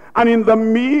 And in the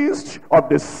midst of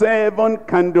the 7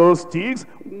 candlesticks,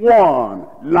 one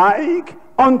like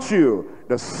unto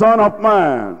the Son of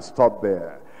Man. Stop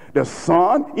there. The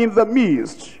Son in the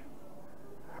midst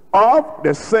of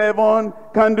the 7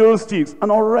 candlesticks.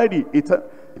 And already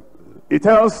it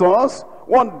tells us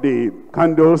what the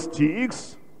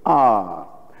candlesticks are.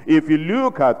 If you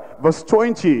look at verse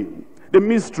 20, the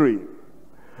mystery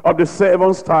of the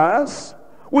 7 stars,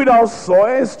 which thou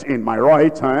sawest in my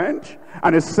right hand,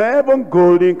 and the 7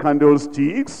 golden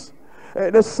candlesticks.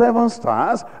 The 7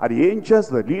 stars are the angels,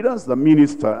 the leaders, the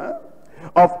minister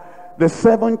of the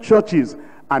 7 churches.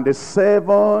 And the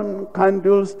 7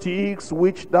 candlesticks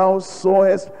which thou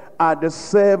sawest are the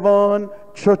 7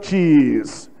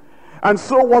 churches. And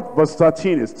so what verse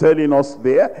 13 is telling us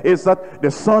there is that the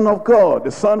Son of God,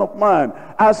 the Son of Man,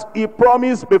 as he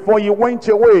promised before he went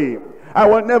away, I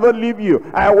will never leave you,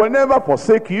 I will never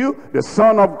forsake you. The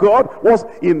Son of God was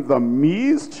in the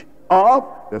midst of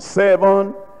the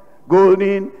 7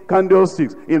 golden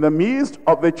candlesticks, in the midst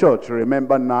of the church.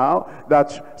 Remember now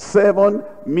that 7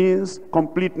 means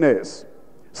completeness.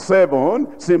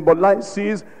 7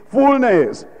 symbolizes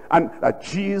fullness, and that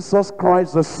Jesus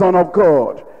Christ, the Son of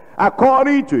God,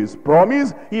 according to his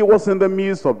promise, he was in the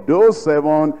midst of those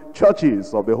 7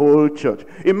 churches of the whole church.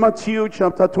 In Matthew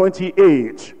chapter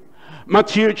 28,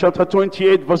 Matthew chapter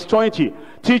 28 verse 20,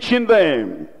 teaching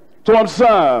them to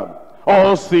observe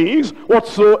all things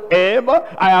whatsoever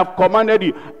I have commanded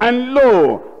you. And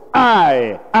lo,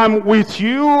 I am with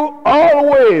you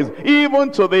always,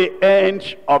 even to the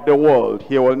end of the world.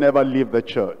 He will never leave the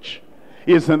church.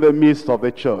 He is in the midst of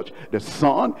the church. The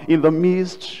Son in the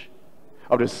midst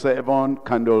of the 7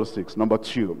 candlesticks. Number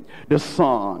 2, the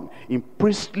Son in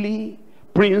princely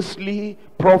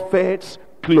prophet's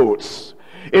clothes.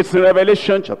 It's in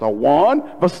Revelation chapter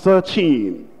 1, verse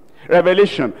 13.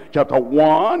 Revelation chapter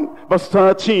 1, verse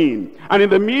 13. And in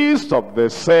the midst of the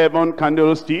 7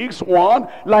 candlesticks, one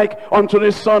like unto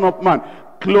the Son of Man,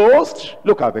 clothed,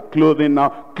 look at the clothing now,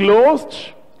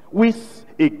 clothed with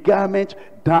a garment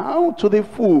down to the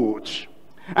foot,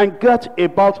 and girt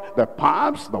about the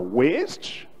paps, the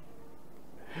waist,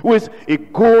 with a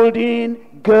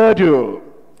golden girdle.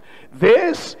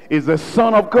 This is the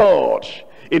Son of God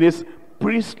in his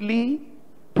princely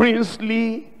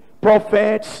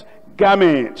prophet's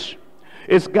garment.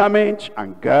 His garment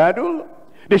and girdle,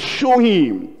 they show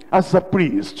him as the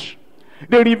priest.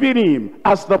 They reveal him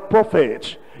as the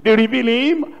prophet. They reveal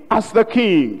him as the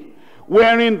king,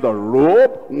 wearing the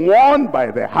robe worn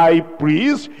by the high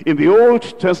priest in the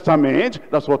Old Testament.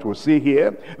 That's what we see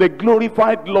here. The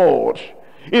glorified Lord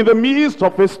in the midst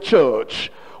of his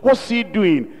church. What's he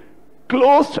doing?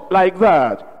 Clothed like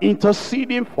that,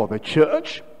 interceding for the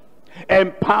church,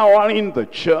 empowering the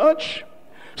church,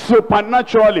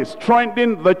 supernaturally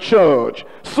strengthening the church,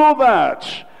 so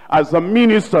that as the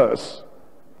ministers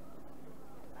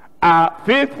are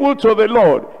faithful to the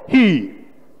Lord, he,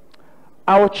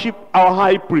 our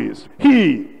high priest,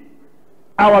 he,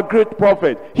 our great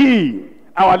prophet, he,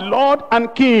 our Lord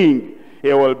and King,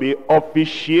 he will be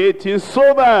officiating,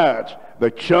 so that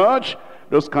the church,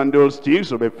 those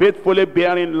candlesticks, will be faithfully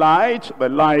bearing light, the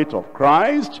light of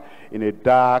Christ in a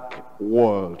dark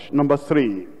world. Number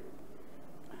 3,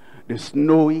 the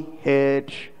snowy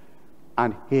head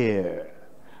and hair,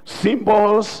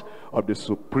 symbols of the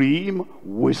supreme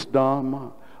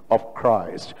wisdom of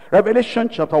Christ. Revelation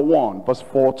chapter 1, verse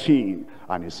 14.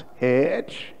 And his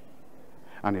head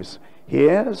and his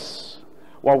hairs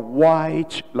were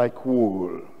white like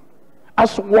wool,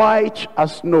 as white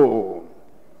as snow.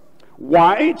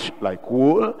 White like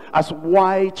wool, as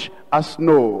white as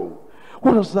snow.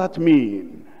 What does that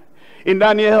mean? In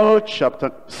Daniel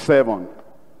chapter 7,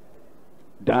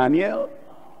 Daniel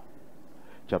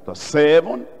chapter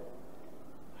 7,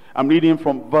 I'm reading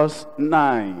from verse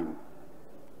 9.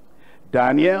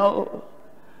 Daniel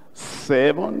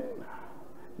 7,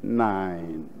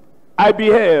 9. I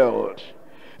beheld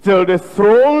till the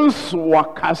thrones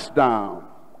were cast down,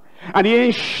 and the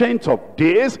Ancient of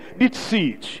Days did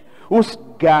sit, whose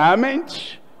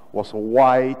garment was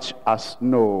white as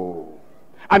snow,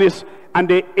 and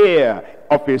the hair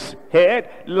of his head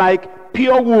like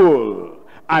pure wool,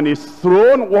 and his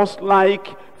throne was like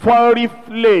fiery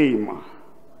flame,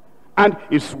 and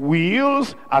his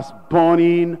wheels as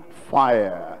burning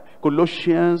fire.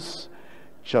 Colossians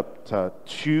chapter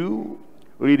 2,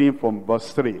 reading from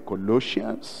verse 3.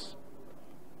 Colossians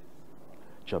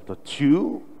chapter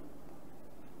 2,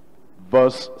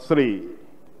 verse 3.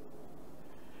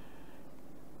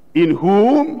 In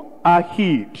whom are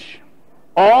hid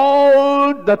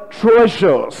all the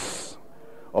treasures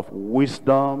of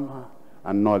wisdom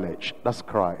and knowledge. That's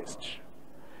Christ.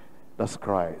 That's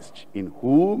Christ. In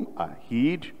whom are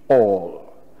hid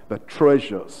all the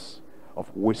treasures of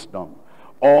wisdom,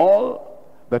 all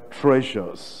the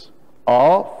treasures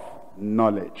of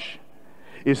knowledge.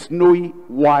 His snowy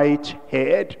white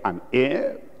head and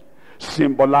hair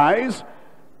symbolize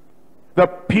the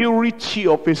purity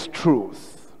of his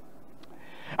truth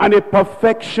and the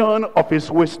perfection of his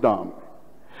wisdom.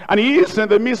 And he is in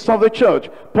the midst of the church,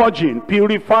 purging,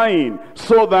 purifying,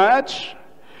 so that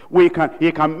he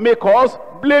can make us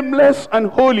blameless and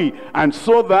holy, and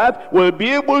so that we'll be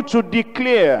able to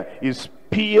declare his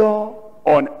pure,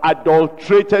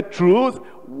 unadulterated truth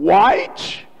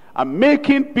white, and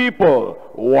making people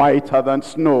whiter than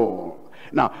snow.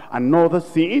 Now, another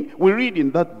thing we read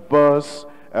in that verse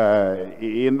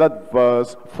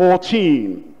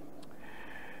 14.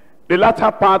 The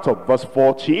latter part of verse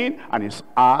 14, and his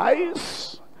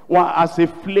eyes were as a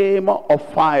flame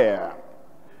of fire.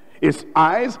 His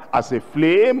eyes as a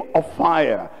flame of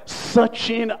fire,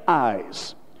 searching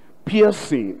eyes,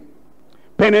 piercing,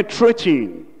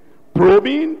 penetrating,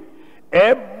 probing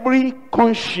every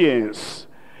conscience.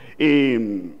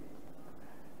 In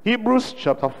Hebrews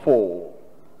chapter 4,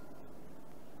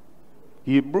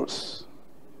 Hebrews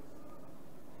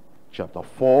chapter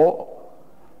 4,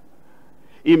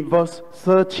 in verse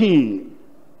 13,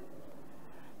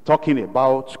 talking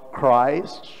about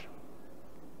Christ,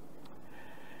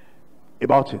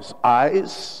 about his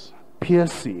eyes,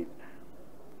 piercing,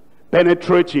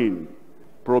 penetrating,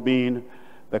 probing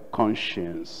the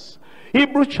conscience.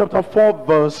 Hebrews chapter 4,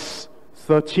 verse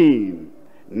 13.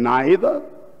 Neither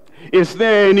is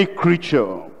there any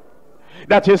creature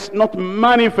that is not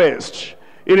manifest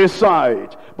in his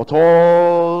sight, but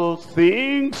all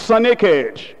things are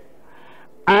naked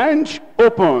and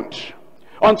opened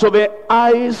unto the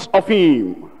eyes of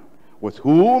him with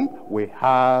whom we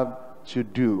have to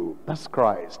do. That's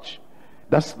Christ.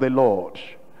 That's the Lord.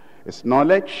 His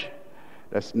knowledge,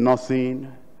 there's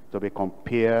nothing to be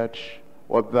compared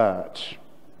with that.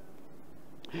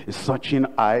 His searching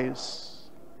eyes,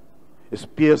 his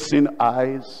piercing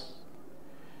eyes,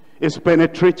 his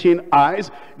penetrating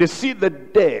eyes, they see the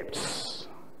depths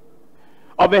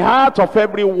of the heart of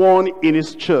everyone in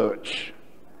his church.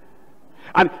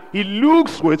 And he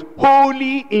looks with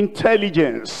holy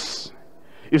intelligence.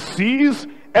 He sees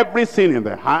everything in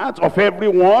the heart of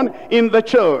everyone in the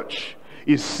church.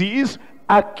 He sees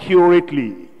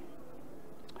accurately.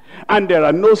 And there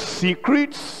are no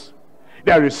secrets.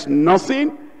 There is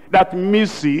nothing that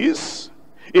misses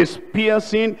his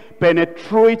piercing,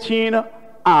 penetrating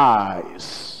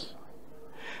eyes.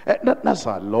 That's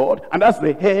our Lord, and that's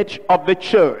the head of the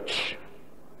church.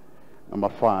 Number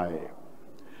 5.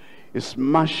 His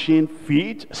smashing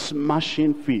feet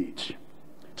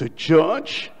to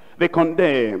judge the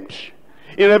condemned.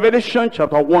 In Revelation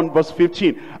chapter 1 verse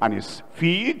 15, and his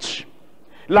feet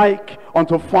like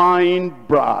unto fine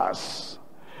brass,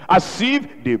 as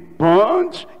if they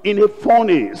burnt in a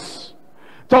furnace.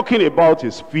 Talking about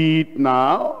his feet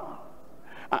now.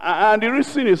 And the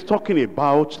reason he's talking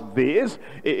about this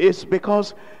is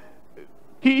because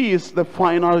he is the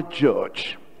final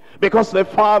judge. Because the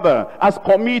Father has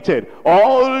committed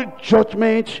all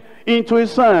judgment into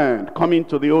his hand. Coming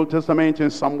to the Old Testament in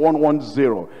Psalm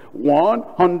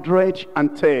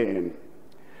 110.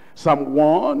 Psalm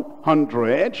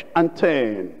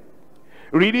 110.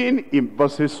 Reading in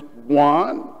verses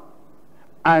 1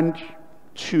 and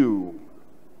 2.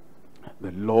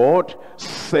 The Lord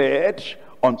said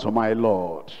unto my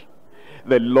Lord.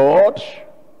 The Lord,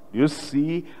 you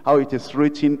see how it is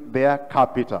written there,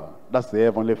 capital. That's the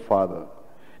Heavenly Father.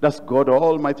 That's God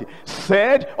Almighty.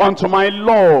 Said unto my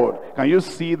Lord. Can you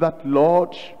see that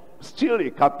Lord? Still a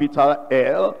capital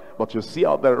L, but you see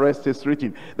how the rest is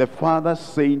written. The Father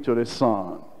saying to the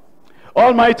Son.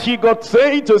 Almighty God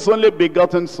saying to his only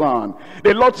begotten Son.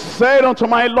 The Lord said unto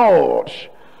my Lord,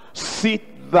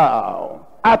 sit thou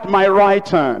at my right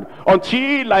hand,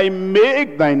 until I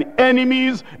make thine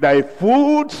enemies thy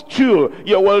footstool.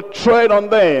 You will tread on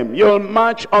them, you'll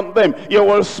march on them, you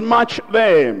will smash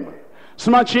them.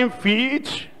 Smashing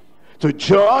feet to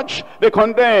judge the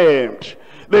condemned.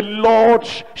 The Lord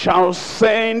shall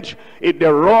send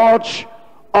the rod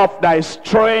of thy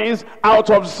strength out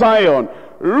of Zion.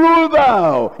 Rule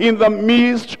thou in the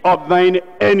midst of thine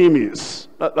enemies.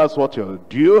 That's what he'll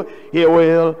do. He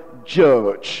will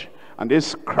judge. And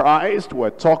this Christ we're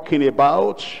talking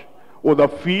about, with the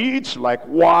feet like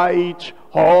white,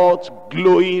 hot,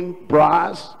 glowing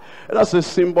brass, that's a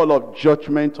symbol of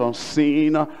judgment on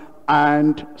sin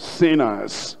and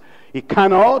sinners. He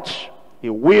cannot,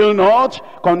 he will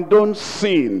not condone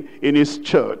sin in his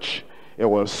church. He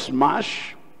will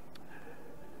smash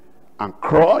and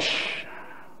crush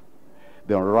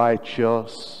the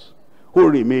unrighteous who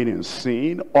remain in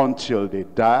sin until they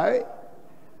die.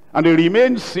 And they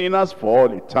remain sinners for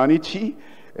all eternity.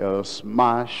 He'll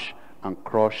smash and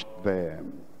crush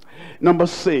them. Number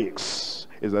 6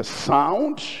 is the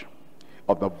sound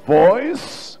of the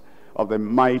voice of the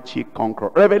mighty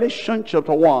conqueror. Revelation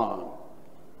chapter 1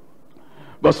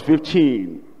 verse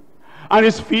 15. And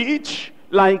his feet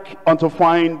like unto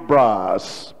fine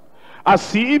brass,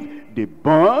 as if they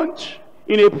burnt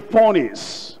in a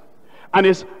furnace. And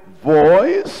his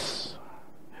voice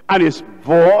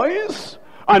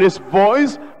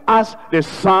as the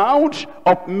sound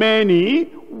of many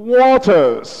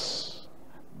waters.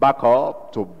 Back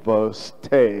up to verse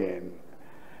 10.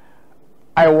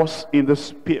 I was in the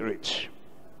Spirit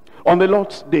on the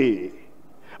Lord's day,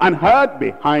 and heard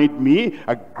behind me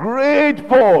a great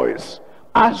voice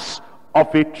as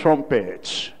of a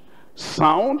trumpet.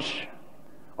 Sound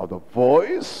of the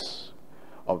voice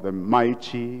of the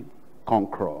mighty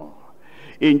conqueror.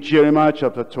 In Jeremiah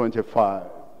chapter 25.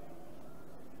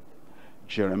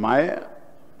 Jeremiah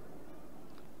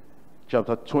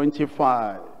chapter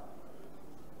 25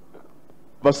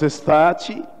 verses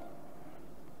 30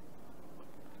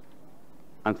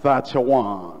 and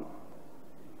 31.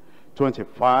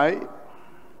 25,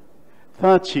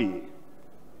 30.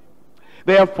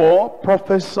 Therefore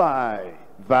prophesy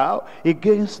thou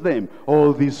against them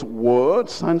all these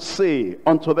words, and say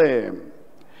unto them,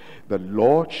 the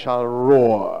Lord shall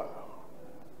roar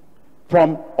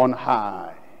from on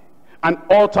high, and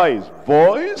utter his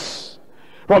voice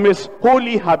from his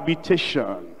holy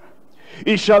habitation.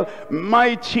 He shall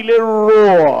mightily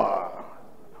roar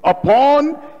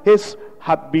upon his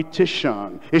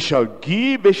habitation. He shall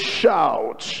give a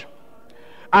shout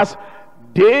as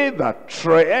they that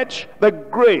tread the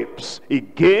grapes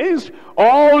against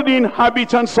all the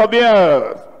inhabitants of the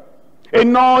earth. A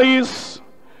noise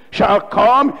shall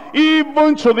come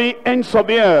even to the ends of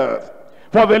the earth.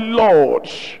 For the Lord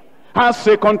has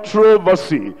a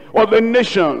controversy with the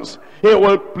nations. He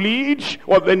will plead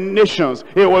with the nations.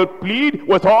 He will plead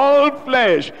with all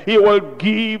flesh. He will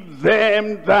give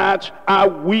them that are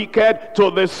wicked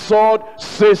to the sword,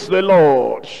 says the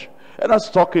Lord. And that's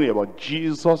talking about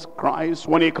Jesus Christ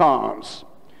when he comes.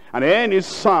 And then he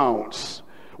sounds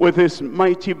with his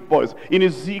mighty voice in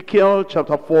Ezekiel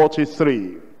chapter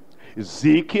 43.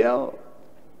 Ezekiel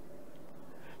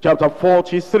chapter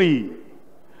 43.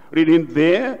 Reading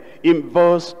there in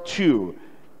verse 2.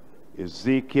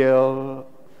 Ezekiel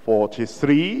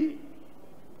 43,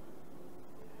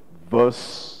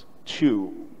 verse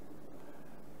 2.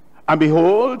 And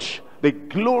behold, the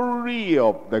glory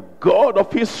of the God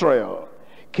of Israel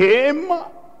came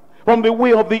from the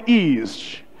way of the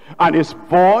east, and his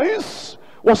voice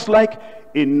was like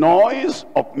a noise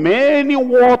of many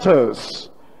waters,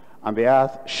 and the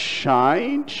earth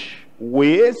shined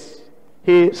with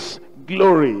his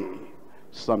glory.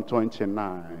 Psalm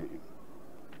 29.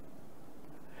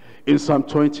 In Psalm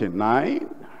 29, I'm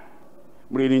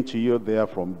reading to you there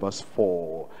from verse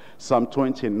 4. Psalm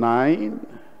 29,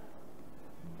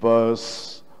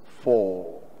 verse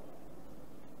 4.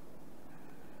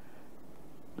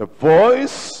 The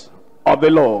voice of the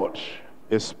Lord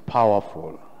is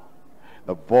powerful.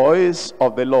 The voice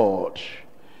of the Lord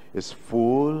is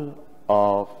full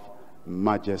of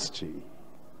majesty.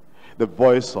 The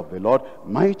voice of the Lord,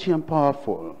 mighty and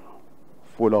powerful,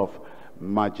 full of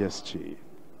majesty.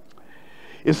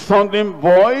 His sounding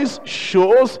voice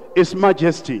shows his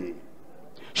majesty,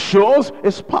 shows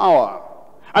his power,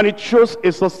 and it shows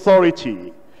his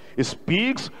authority. He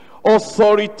speaks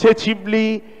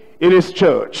authoritatively in his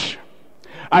church,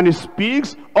 and he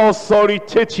speaks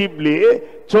authoritatively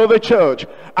to the church,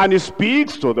 and he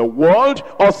speaks to the world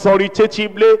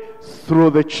authoritatively through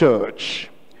the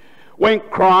church. When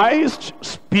Christ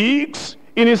speaks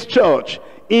in his church,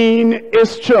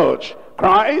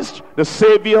 Christ, the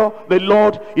Savior, the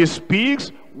Lord, he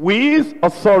speaks with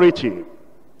authority.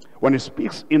 When he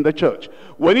speaks in the church,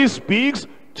 when he speaks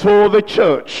to the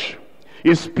church,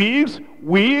 he speaks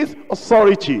with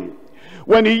authority.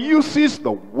 When he uses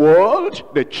the world,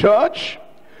 the church,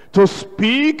 to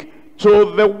speak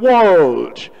to the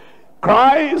world,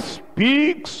 Christ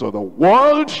speaks to the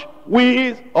world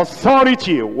with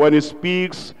authority when he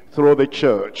speaks through the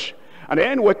church. And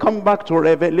then we come back to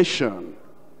Revelation.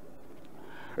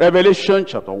 Revelation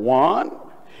chapter 1.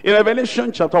 In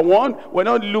Revelation chapter 1, we're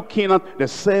not looking at the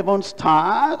 7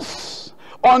 stars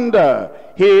under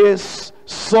his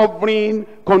sovereign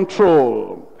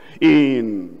control.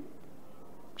 In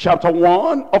chapter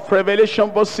 1 of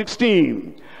Revelation verse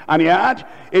 16, and he had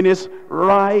in his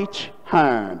right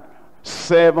hand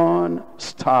 7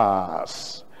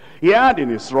 stars. He had in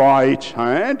his right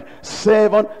hand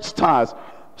 7 stars.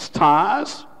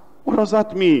 Stars, what does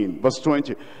that mean? Verse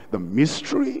 20, the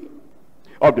mystery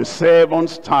of the 7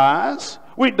 stars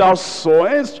which thou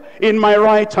sawest in my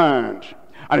right hand,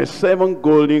 and the 7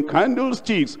 golden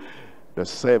candlesticks. The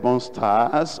 7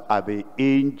 stars are the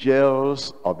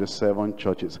angels of the 7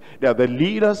 churches. They are the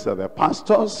leaders, they are the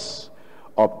pastors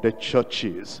of the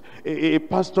churches. A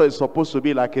pastor is supposed to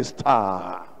be like a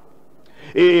star.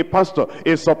 A pastor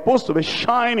is supposed to be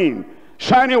shining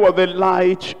with the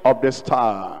light of the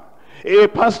star. A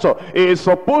pastor is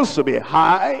supposed to be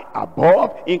high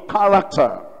above in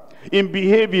character, in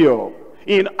behavior,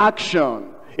 in action,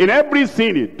 in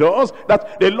everything he does,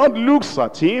 that the Lord looks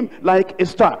at him like a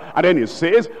star. And then he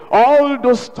says, all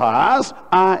those stars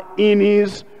are in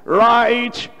his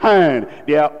right hand.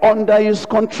 They are under his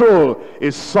control,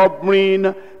 his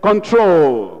sovereign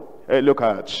control. Look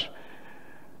at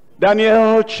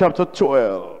Daniel chapter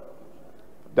 12.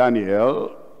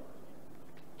 Daniel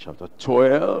chapter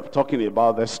 12, talking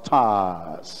about the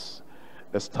stars.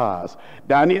 The stars.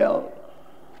 Daniel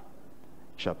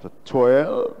chapter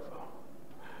 12,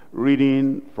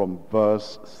 reading from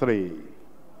verse 3.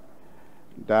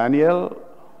 Daniel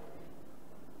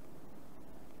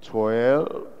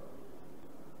 12,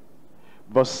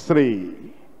 verse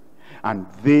 3. And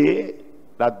they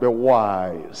that be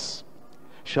wise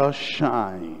shall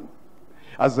shine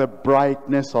as the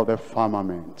brightness of the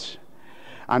firmament,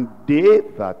 and they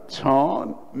that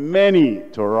turn many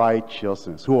to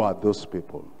righteousness. Who are those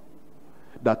people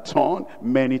that turn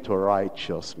many to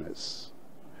righteousness?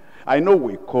 I know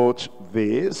we quote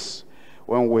this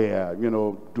when we're,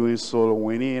 doing soul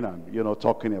winning and,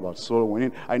 talking about soul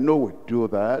winning. I know we do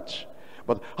that.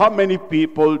 But how many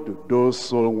people do those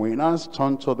soul winners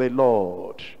turn to the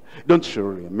Lord? Don't you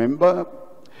remember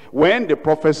when the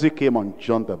prophecy came on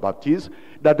John the Baptist,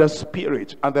 that the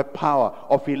spirit and the power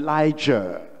of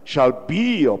Elijah shall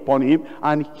be upon him,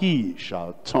 and he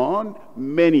shall turn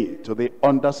many to the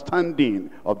understanding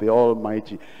of the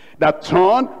Almighty. That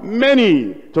turn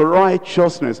many to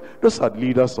righteousness. Those are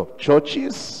leaders of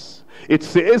churches. It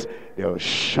says they'll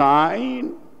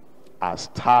shine as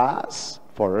stars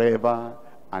forever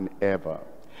and ever.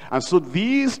 And so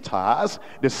these stars,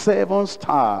 the 7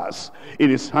 stars in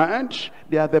his hand,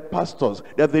 they are the pastors,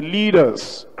 they are the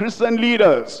leaders, Christian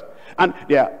leaders. And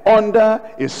they are under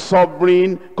a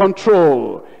sovereign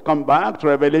control. Come back to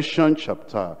Revelation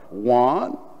chapter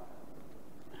 1.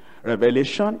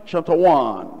 Revelation chapter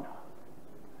 1.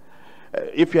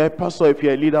 If you're a pastor, if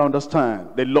you're a leader,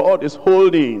 understand. The Lord is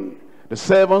holding the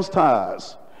 7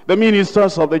 stars, the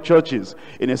ministers of the churches,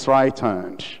 in his right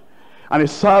hand. And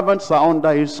his servants are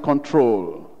under his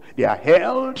control. They are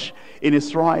held in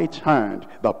his right hand.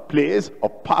 The place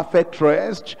of perfect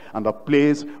rest and the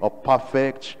place of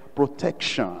perfect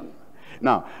protection.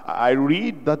 Now, I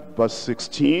read that verse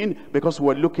 16 because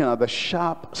we're looking at the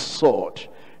sharp sword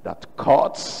that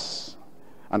cuts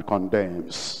and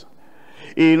condemns.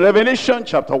 In Revelation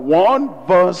chapter 1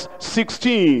 verse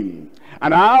 16,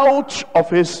 and out of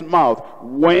his mouth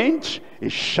went a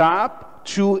sharp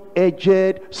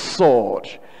two-edged sword.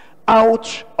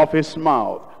 Out of his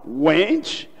mouth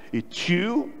went a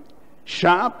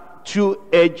sharp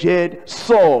two-edged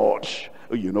sword.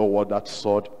 You know what that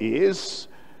sword is?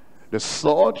 The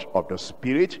sword of the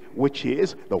Spirit, which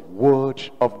is the Word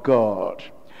of God.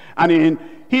 And in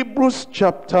Hebrews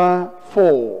chapter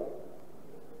 4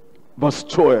 verse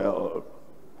 12,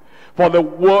 for the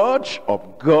Word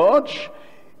of God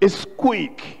is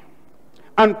quick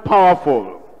and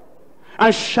powerful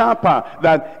and sharper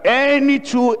than any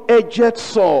two-edged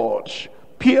sword,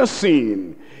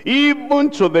 piercing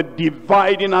even to the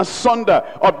dividing asunder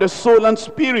of the soul and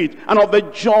spirit, and of the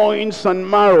joints and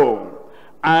marrow,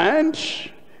 and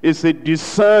is a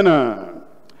discerner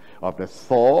of the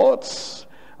thoughts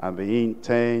and the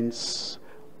intents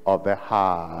of the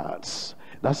hearts.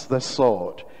 That's the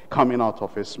sword coming out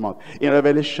of his mouth. In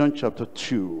Revelation chapter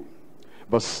 2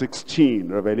 verse 16,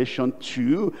 Revelation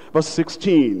 2 verse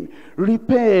 16,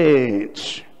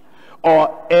 repent,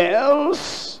 or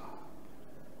else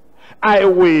I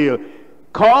will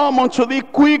come unto thee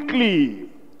quickly,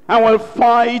 and will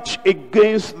fight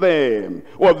against them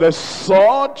with the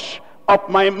sword of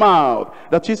my mouth.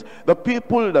 That is, the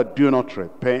people that do not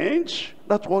repent,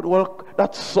 that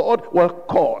sword will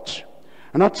cut,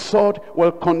 and that sword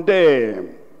will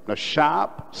condemn. The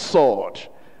sharp sword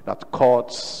that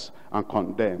cuts and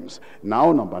condemns.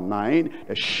 Now, number 9,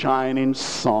 the shining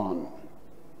sun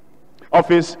of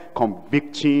his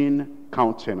convicting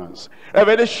countenance.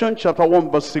 Revelation chapter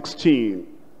 1 verse 16.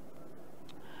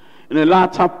 In the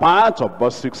latter part of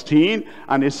verse 16,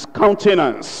 and his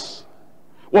countenance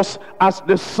was as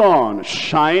the sun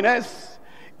shineth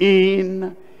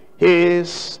in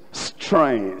his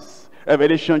strength.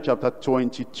 Revelation chapter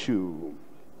 22.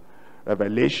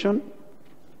 Revelation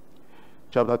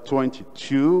chapter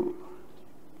 22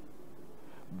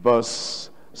 verse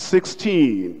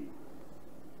 16.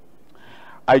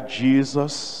 I,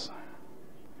 Jesus,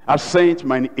 have sent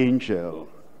mine angel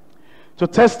to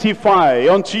testify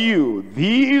unto you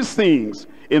these things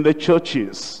in the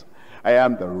churches. I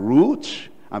am the root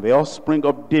and the offspring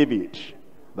of David,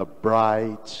 the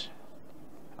bright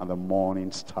and the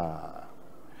morning star.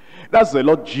 That's the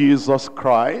Lord Jesus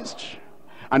Christ.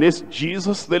 And it's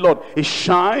Jesus the Lord. He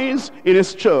shines in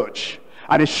his church,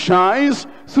 and he shines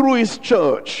through his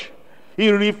church.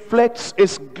 He reflects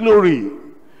his glory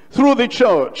through the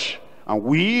church, and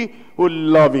we who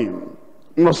love him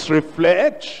must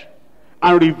reflect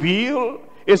and reveal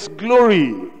his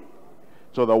glory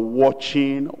to the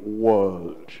watching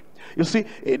world. You see,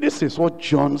 this is what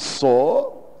John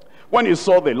saw when he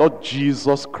saw the Lord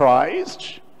Jesus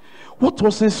Christ. What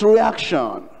was his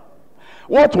reaction?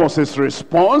 What was his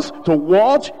response to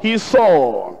what he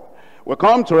saw? We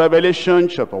come to Revelation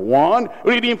chapter 1,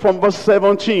 reading from verse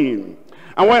 17.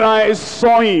 And when I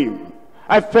saw him,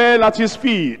 I fell at his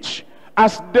feet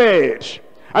as dead.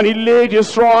 And he laid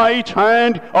his right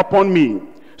hand upon me,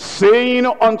 saying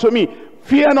unto me,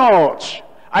 fear not,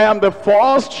 I am the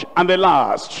first and the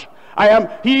last. I am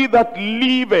he that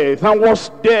liveth and was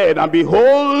dead, and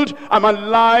behold, I am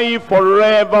alive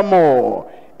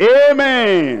forevermore.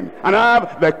 Amen. And I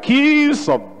have the keys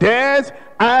of death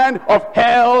and of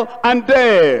hell and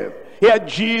death. Here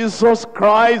Jesus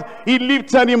Christ, he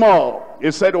lifted him up.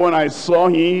 He said, when I saw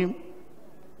him,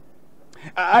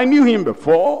 I knew him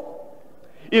before,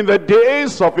 in the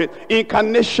days of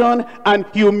incarnation and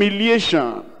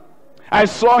humiliation. I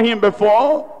saw him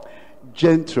before,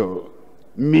 gentle,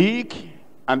 meek,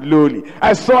 and lowly.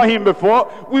 I saw him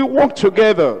before. We walked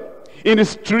together in the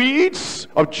streets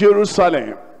of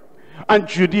Jerusalem and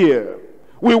Judea.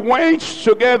 We went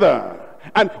together,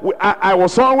 and I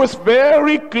was always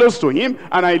very close to him,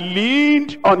 and I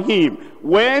leaned on him.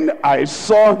 When I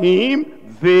saw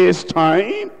him this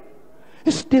time,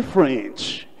 it's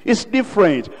different. It's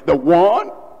different. The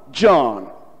one,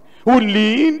 John, who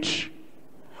leaned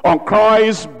on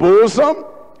Christ's bosom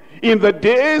in the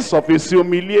days of his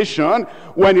humiliation,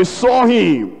 when he saw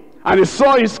him and he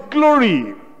saw his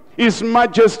glory, his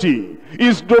majesty,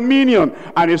 his dominion,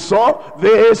 and he saw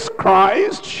this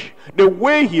Christ, the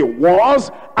way he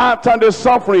was after the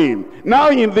suffering, now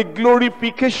in the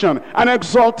glorification and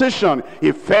exaltation,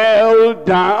 he fell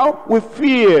down with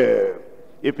fear.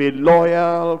 If a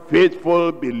loyal,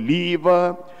 faithful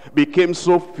believer became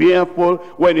so fearful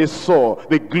when he saw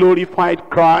the glorified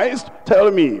Christ,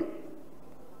 tell me,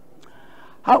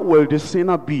 how will the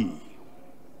sinner be?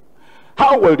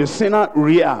 How will the sinner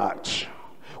react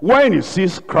when he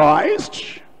sees Christ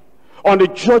on the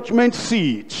judgment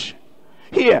seat?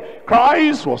 Here,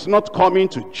 Christ was not coming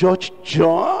to judge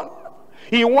John.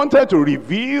 He wanted to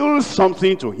reveal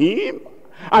something to him.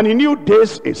 And he knew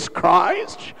this is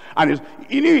Christ. And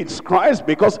he knew it's Christ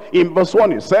because in verse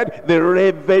 1 he said, the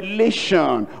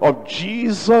revelation of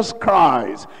Jesus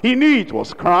Christ. He knew it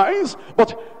was Christ,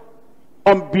 but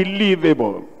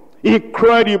unbelievable,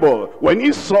 incredible. When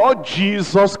he saw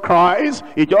Jesus Christ,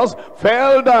 he just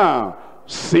fell down.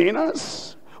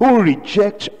 Sinners who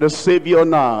reject the Savior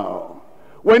now,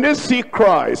 when they see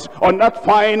Christ on that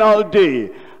final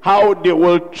day, how they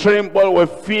will tremble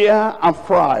with fear and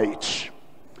fright.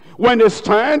 When they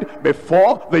stand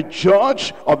before the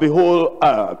judge of the whole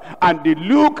earth, and they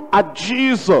look at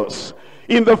Jesus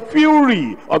in the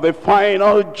fury of the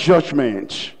final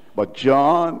judgment. But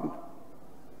John,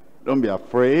 don't be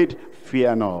afraid,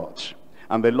 fear not.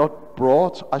 And the Lord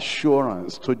brought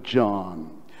assurance to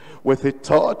John with a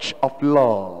touch of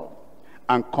love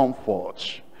and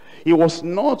comfort. He was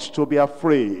not to be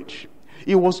afraid.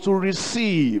 He was to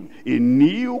receive a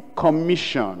new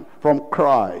commission from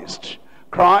Christ.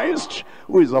 Christ,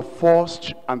 who is the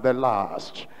first and the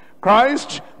last.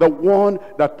 Christ, the one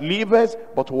that liveth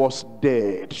but was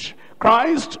dead.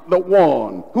 Christ, the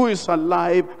one who is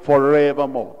alive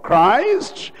forevermore.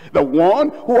 Christ, the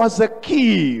one who has the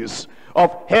keys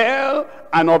of hell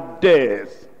and of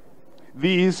death.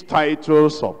 These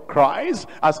titles of Christ,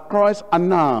 as Christ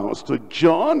announced to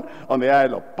John on the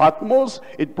Isle of Patmos,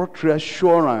 it brought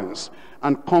reassurance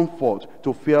and comfort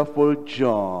to fearful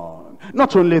John.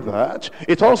 Not only that,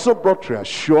 it also brought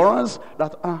reassurance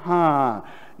that,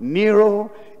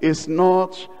 Nero is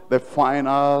not the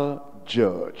final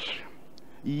judge.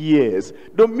 Yes,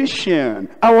 Domitian,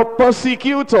 our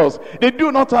persecutors, they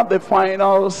do not have the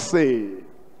final say.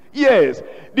 Yes,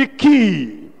 the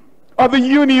key of the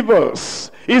universe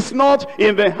is not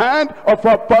in the hand of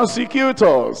our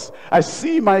persecutors. I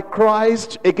see my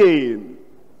Christ again.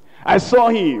 I saw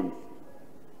him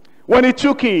when he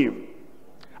took him.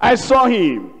 I saw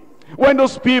him when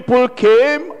those people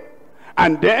came,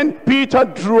 and then Peter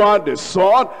drew out the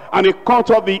sword and he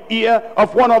cut off the ear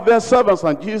of one of their servants,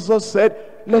 and Jesus said,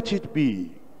 let it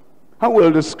be. How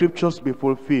will the scriptures be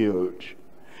fulfilled?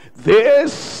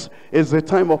 This is the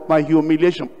time of my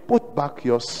humiliation. Put back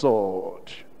your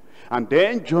sword. And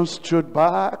then John stood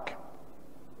back.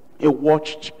 He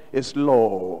watched his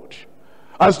Lord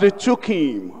as they took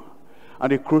him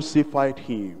and they crucified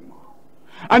him.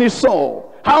 And he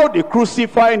saw how they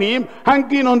crucified him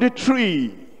hanging on the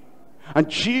tree. And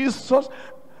Jesus,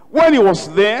 when he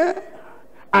was there,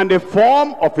 and the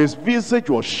form of his visage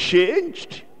was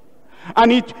changed,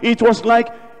 and it was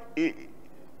like,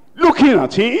 looking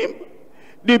at him,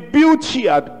 the beauty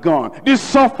had gone. The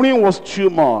suffering was too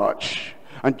much.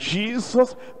 And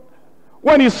Jesus,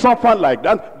 when he suffered like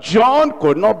that, John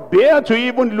could not bear to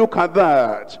even look at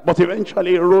that. But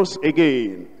eventually he rose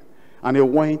again, and he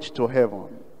went to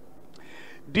heaven.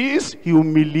 This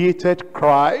humiliated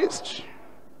Christ,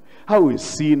 how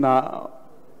is he now?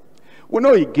 We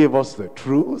know he gave us the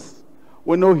truth.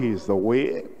 We know he is the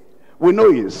way. We know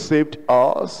he saved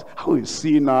us. How is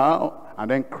he now?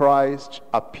 And then Christ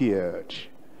appeared.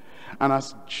 And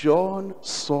as John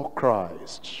saw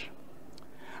Christ,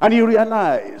 and he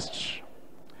realized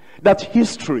that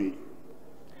history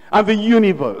and the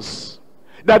universe,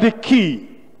 that the key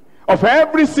of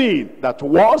everything that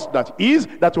was, that is,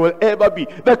 that will ever be,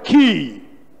 the key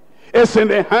is in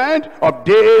the hand of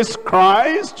this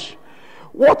Christ,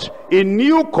 What a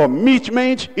new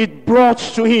commitment it brought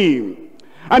to him.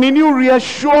 And a new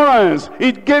reassurance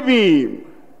it gave him.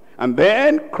 And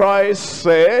then Christ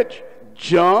said,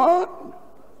 John,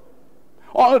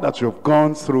 all that you've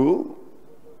gone through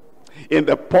in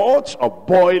the pot of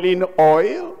boiling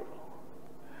oil,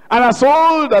 and as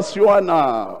old as you are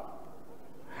now,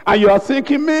 and you are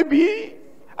thinking, maybe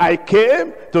I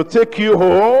came to take you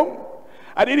home.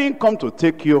 I didn't come to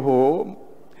take you home.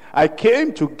 I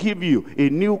came to give you a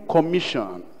new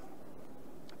commission.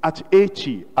 At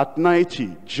 80, at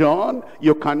 90, John,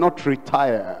 you cannot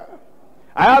retire.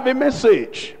 I have a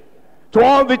message to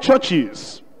all the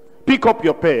churches. Pick up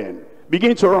your pen.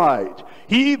 Begin to write.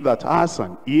 He that has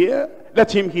an ear,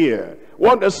 let him hear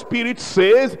what the Spirit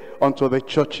says unto the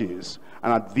churches.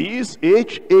 And at this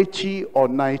age, 80 or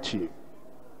 90,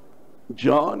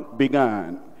 John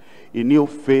began a new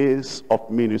phase of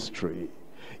ministry.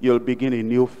 You'll begin a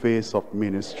new phase of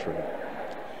ministry.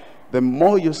 The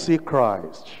more you see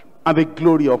Christ and the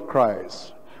glory of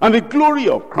Christ, and the glory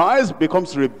of Christ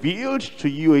becomes revealed to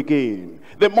you again,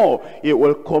 the more it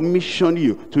will commission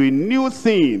you to a new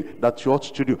thing that you ought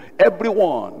to do.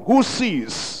 Everyone who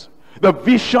sees the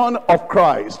vision of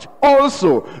Christ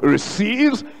also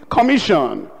receives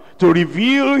commission to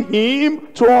reveal him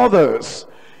to others.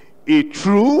 A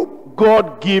true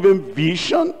God-given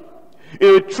vision,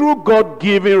 a true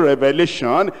God-given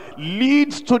revelation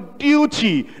leads to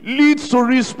duty, leads to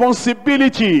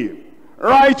responsibility.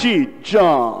 Write it,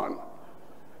 John.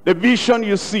 The vision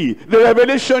you see, the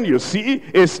revelation you see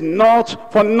is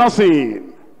not for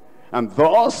nothing. And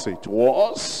thus it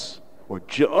was with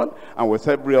John and with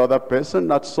every other person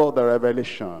that saw the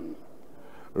revelation.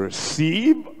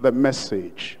 Receive the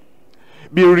message.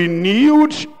 Be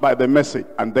renewed by the message.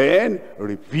 And then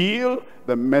reveal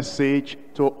the message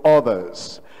to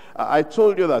others. I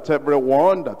told you that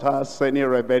everyone that has any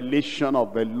revelation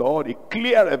of the Lord, a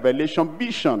clear revelation,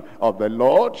 vision of the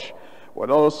Lord,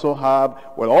 will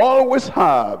always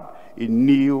have a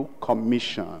new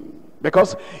commission.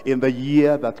 Because in the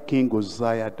year that King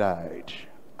Uzziah died,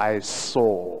 I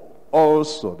saw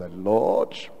also the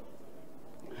Lord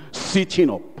sitting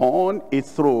upon a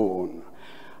throne,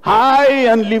 high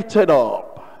and lifted up.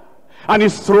 And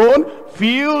his throne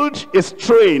filled his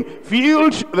train,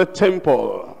 filled the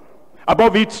temple.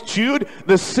 Above it stood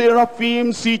the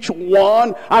seraphims, each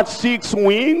one had 6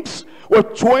 wings.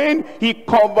 With 2 he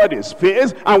covered his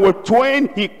face, and with 2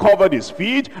 he covered his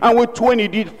feet, and with 2 he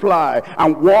did fly.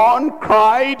 And one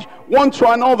cried one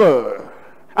to another,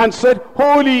 and said,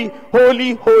 Holy,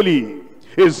 holy, holy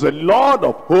is the Lord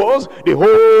of hosts. The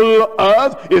whole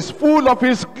earth is full of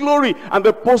his glory. And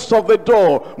the post of the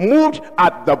door moved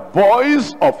at the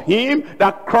voice of him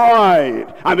that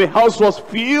cried, and the house was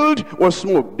filled with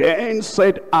smoke. Then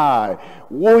said I,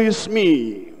 woe is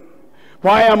me, for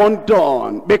I am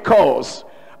undone, because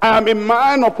I am a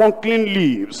man of unclean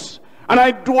lips, and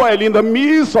I dwell in the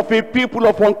midst of a people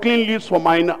of unclean lips, for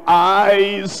mine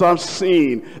eyes have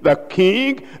seen the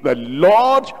King, the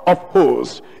Lord of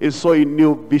hosts. It saw a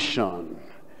new vision.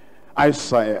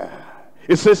 Isaiah,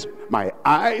 it says, my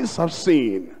eyes have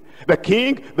seen the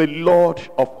King, the Lord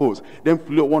of hosts. Then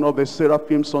flew one of the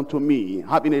seraphims unto me,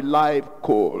 having a live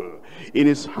coal in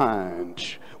his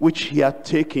hand, which he had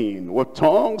taken with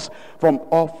tongues from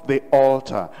off the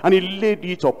altar. And he laid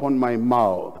it upon my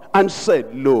mouth, and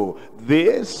said, Lo,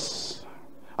 this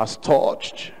has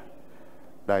touched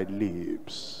thy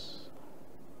lips,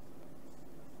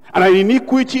 and thy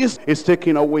iniquities is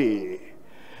taken away,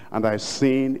 and thy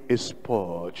sin is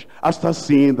purged. After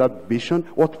seeing that vision,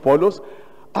 what follows?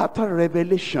 After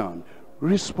revelation,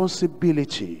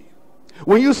 responsibility.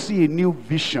 When you see a new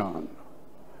vision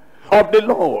of the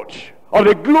Lord, of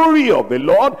the glory of the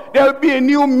Lord, there will be a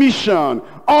new mission.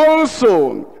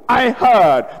 Also, I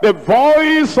heard the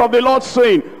voice of the Lord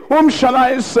saying, whom shall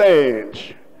I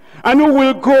send? And who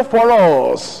will go for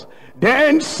us?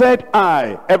 Then said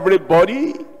I,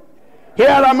 everybody, here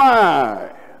am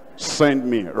I. Send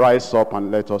me. Rise up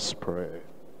and let us pray.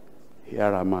 Here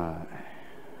am I.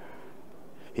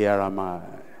 Here am I.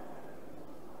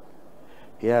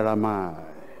 Here am I.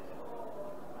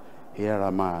 Here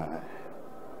am I.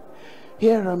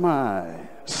 Here am I,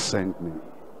 send me.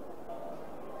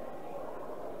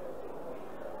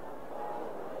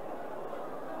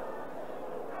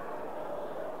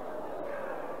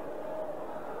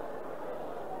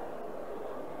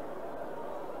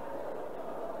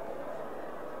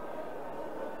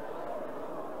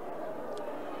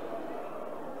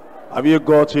 Have you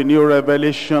got a new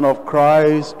revelation of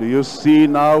Christ? Do you see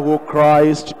now who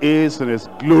Christ is in his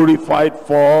glorified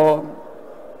form?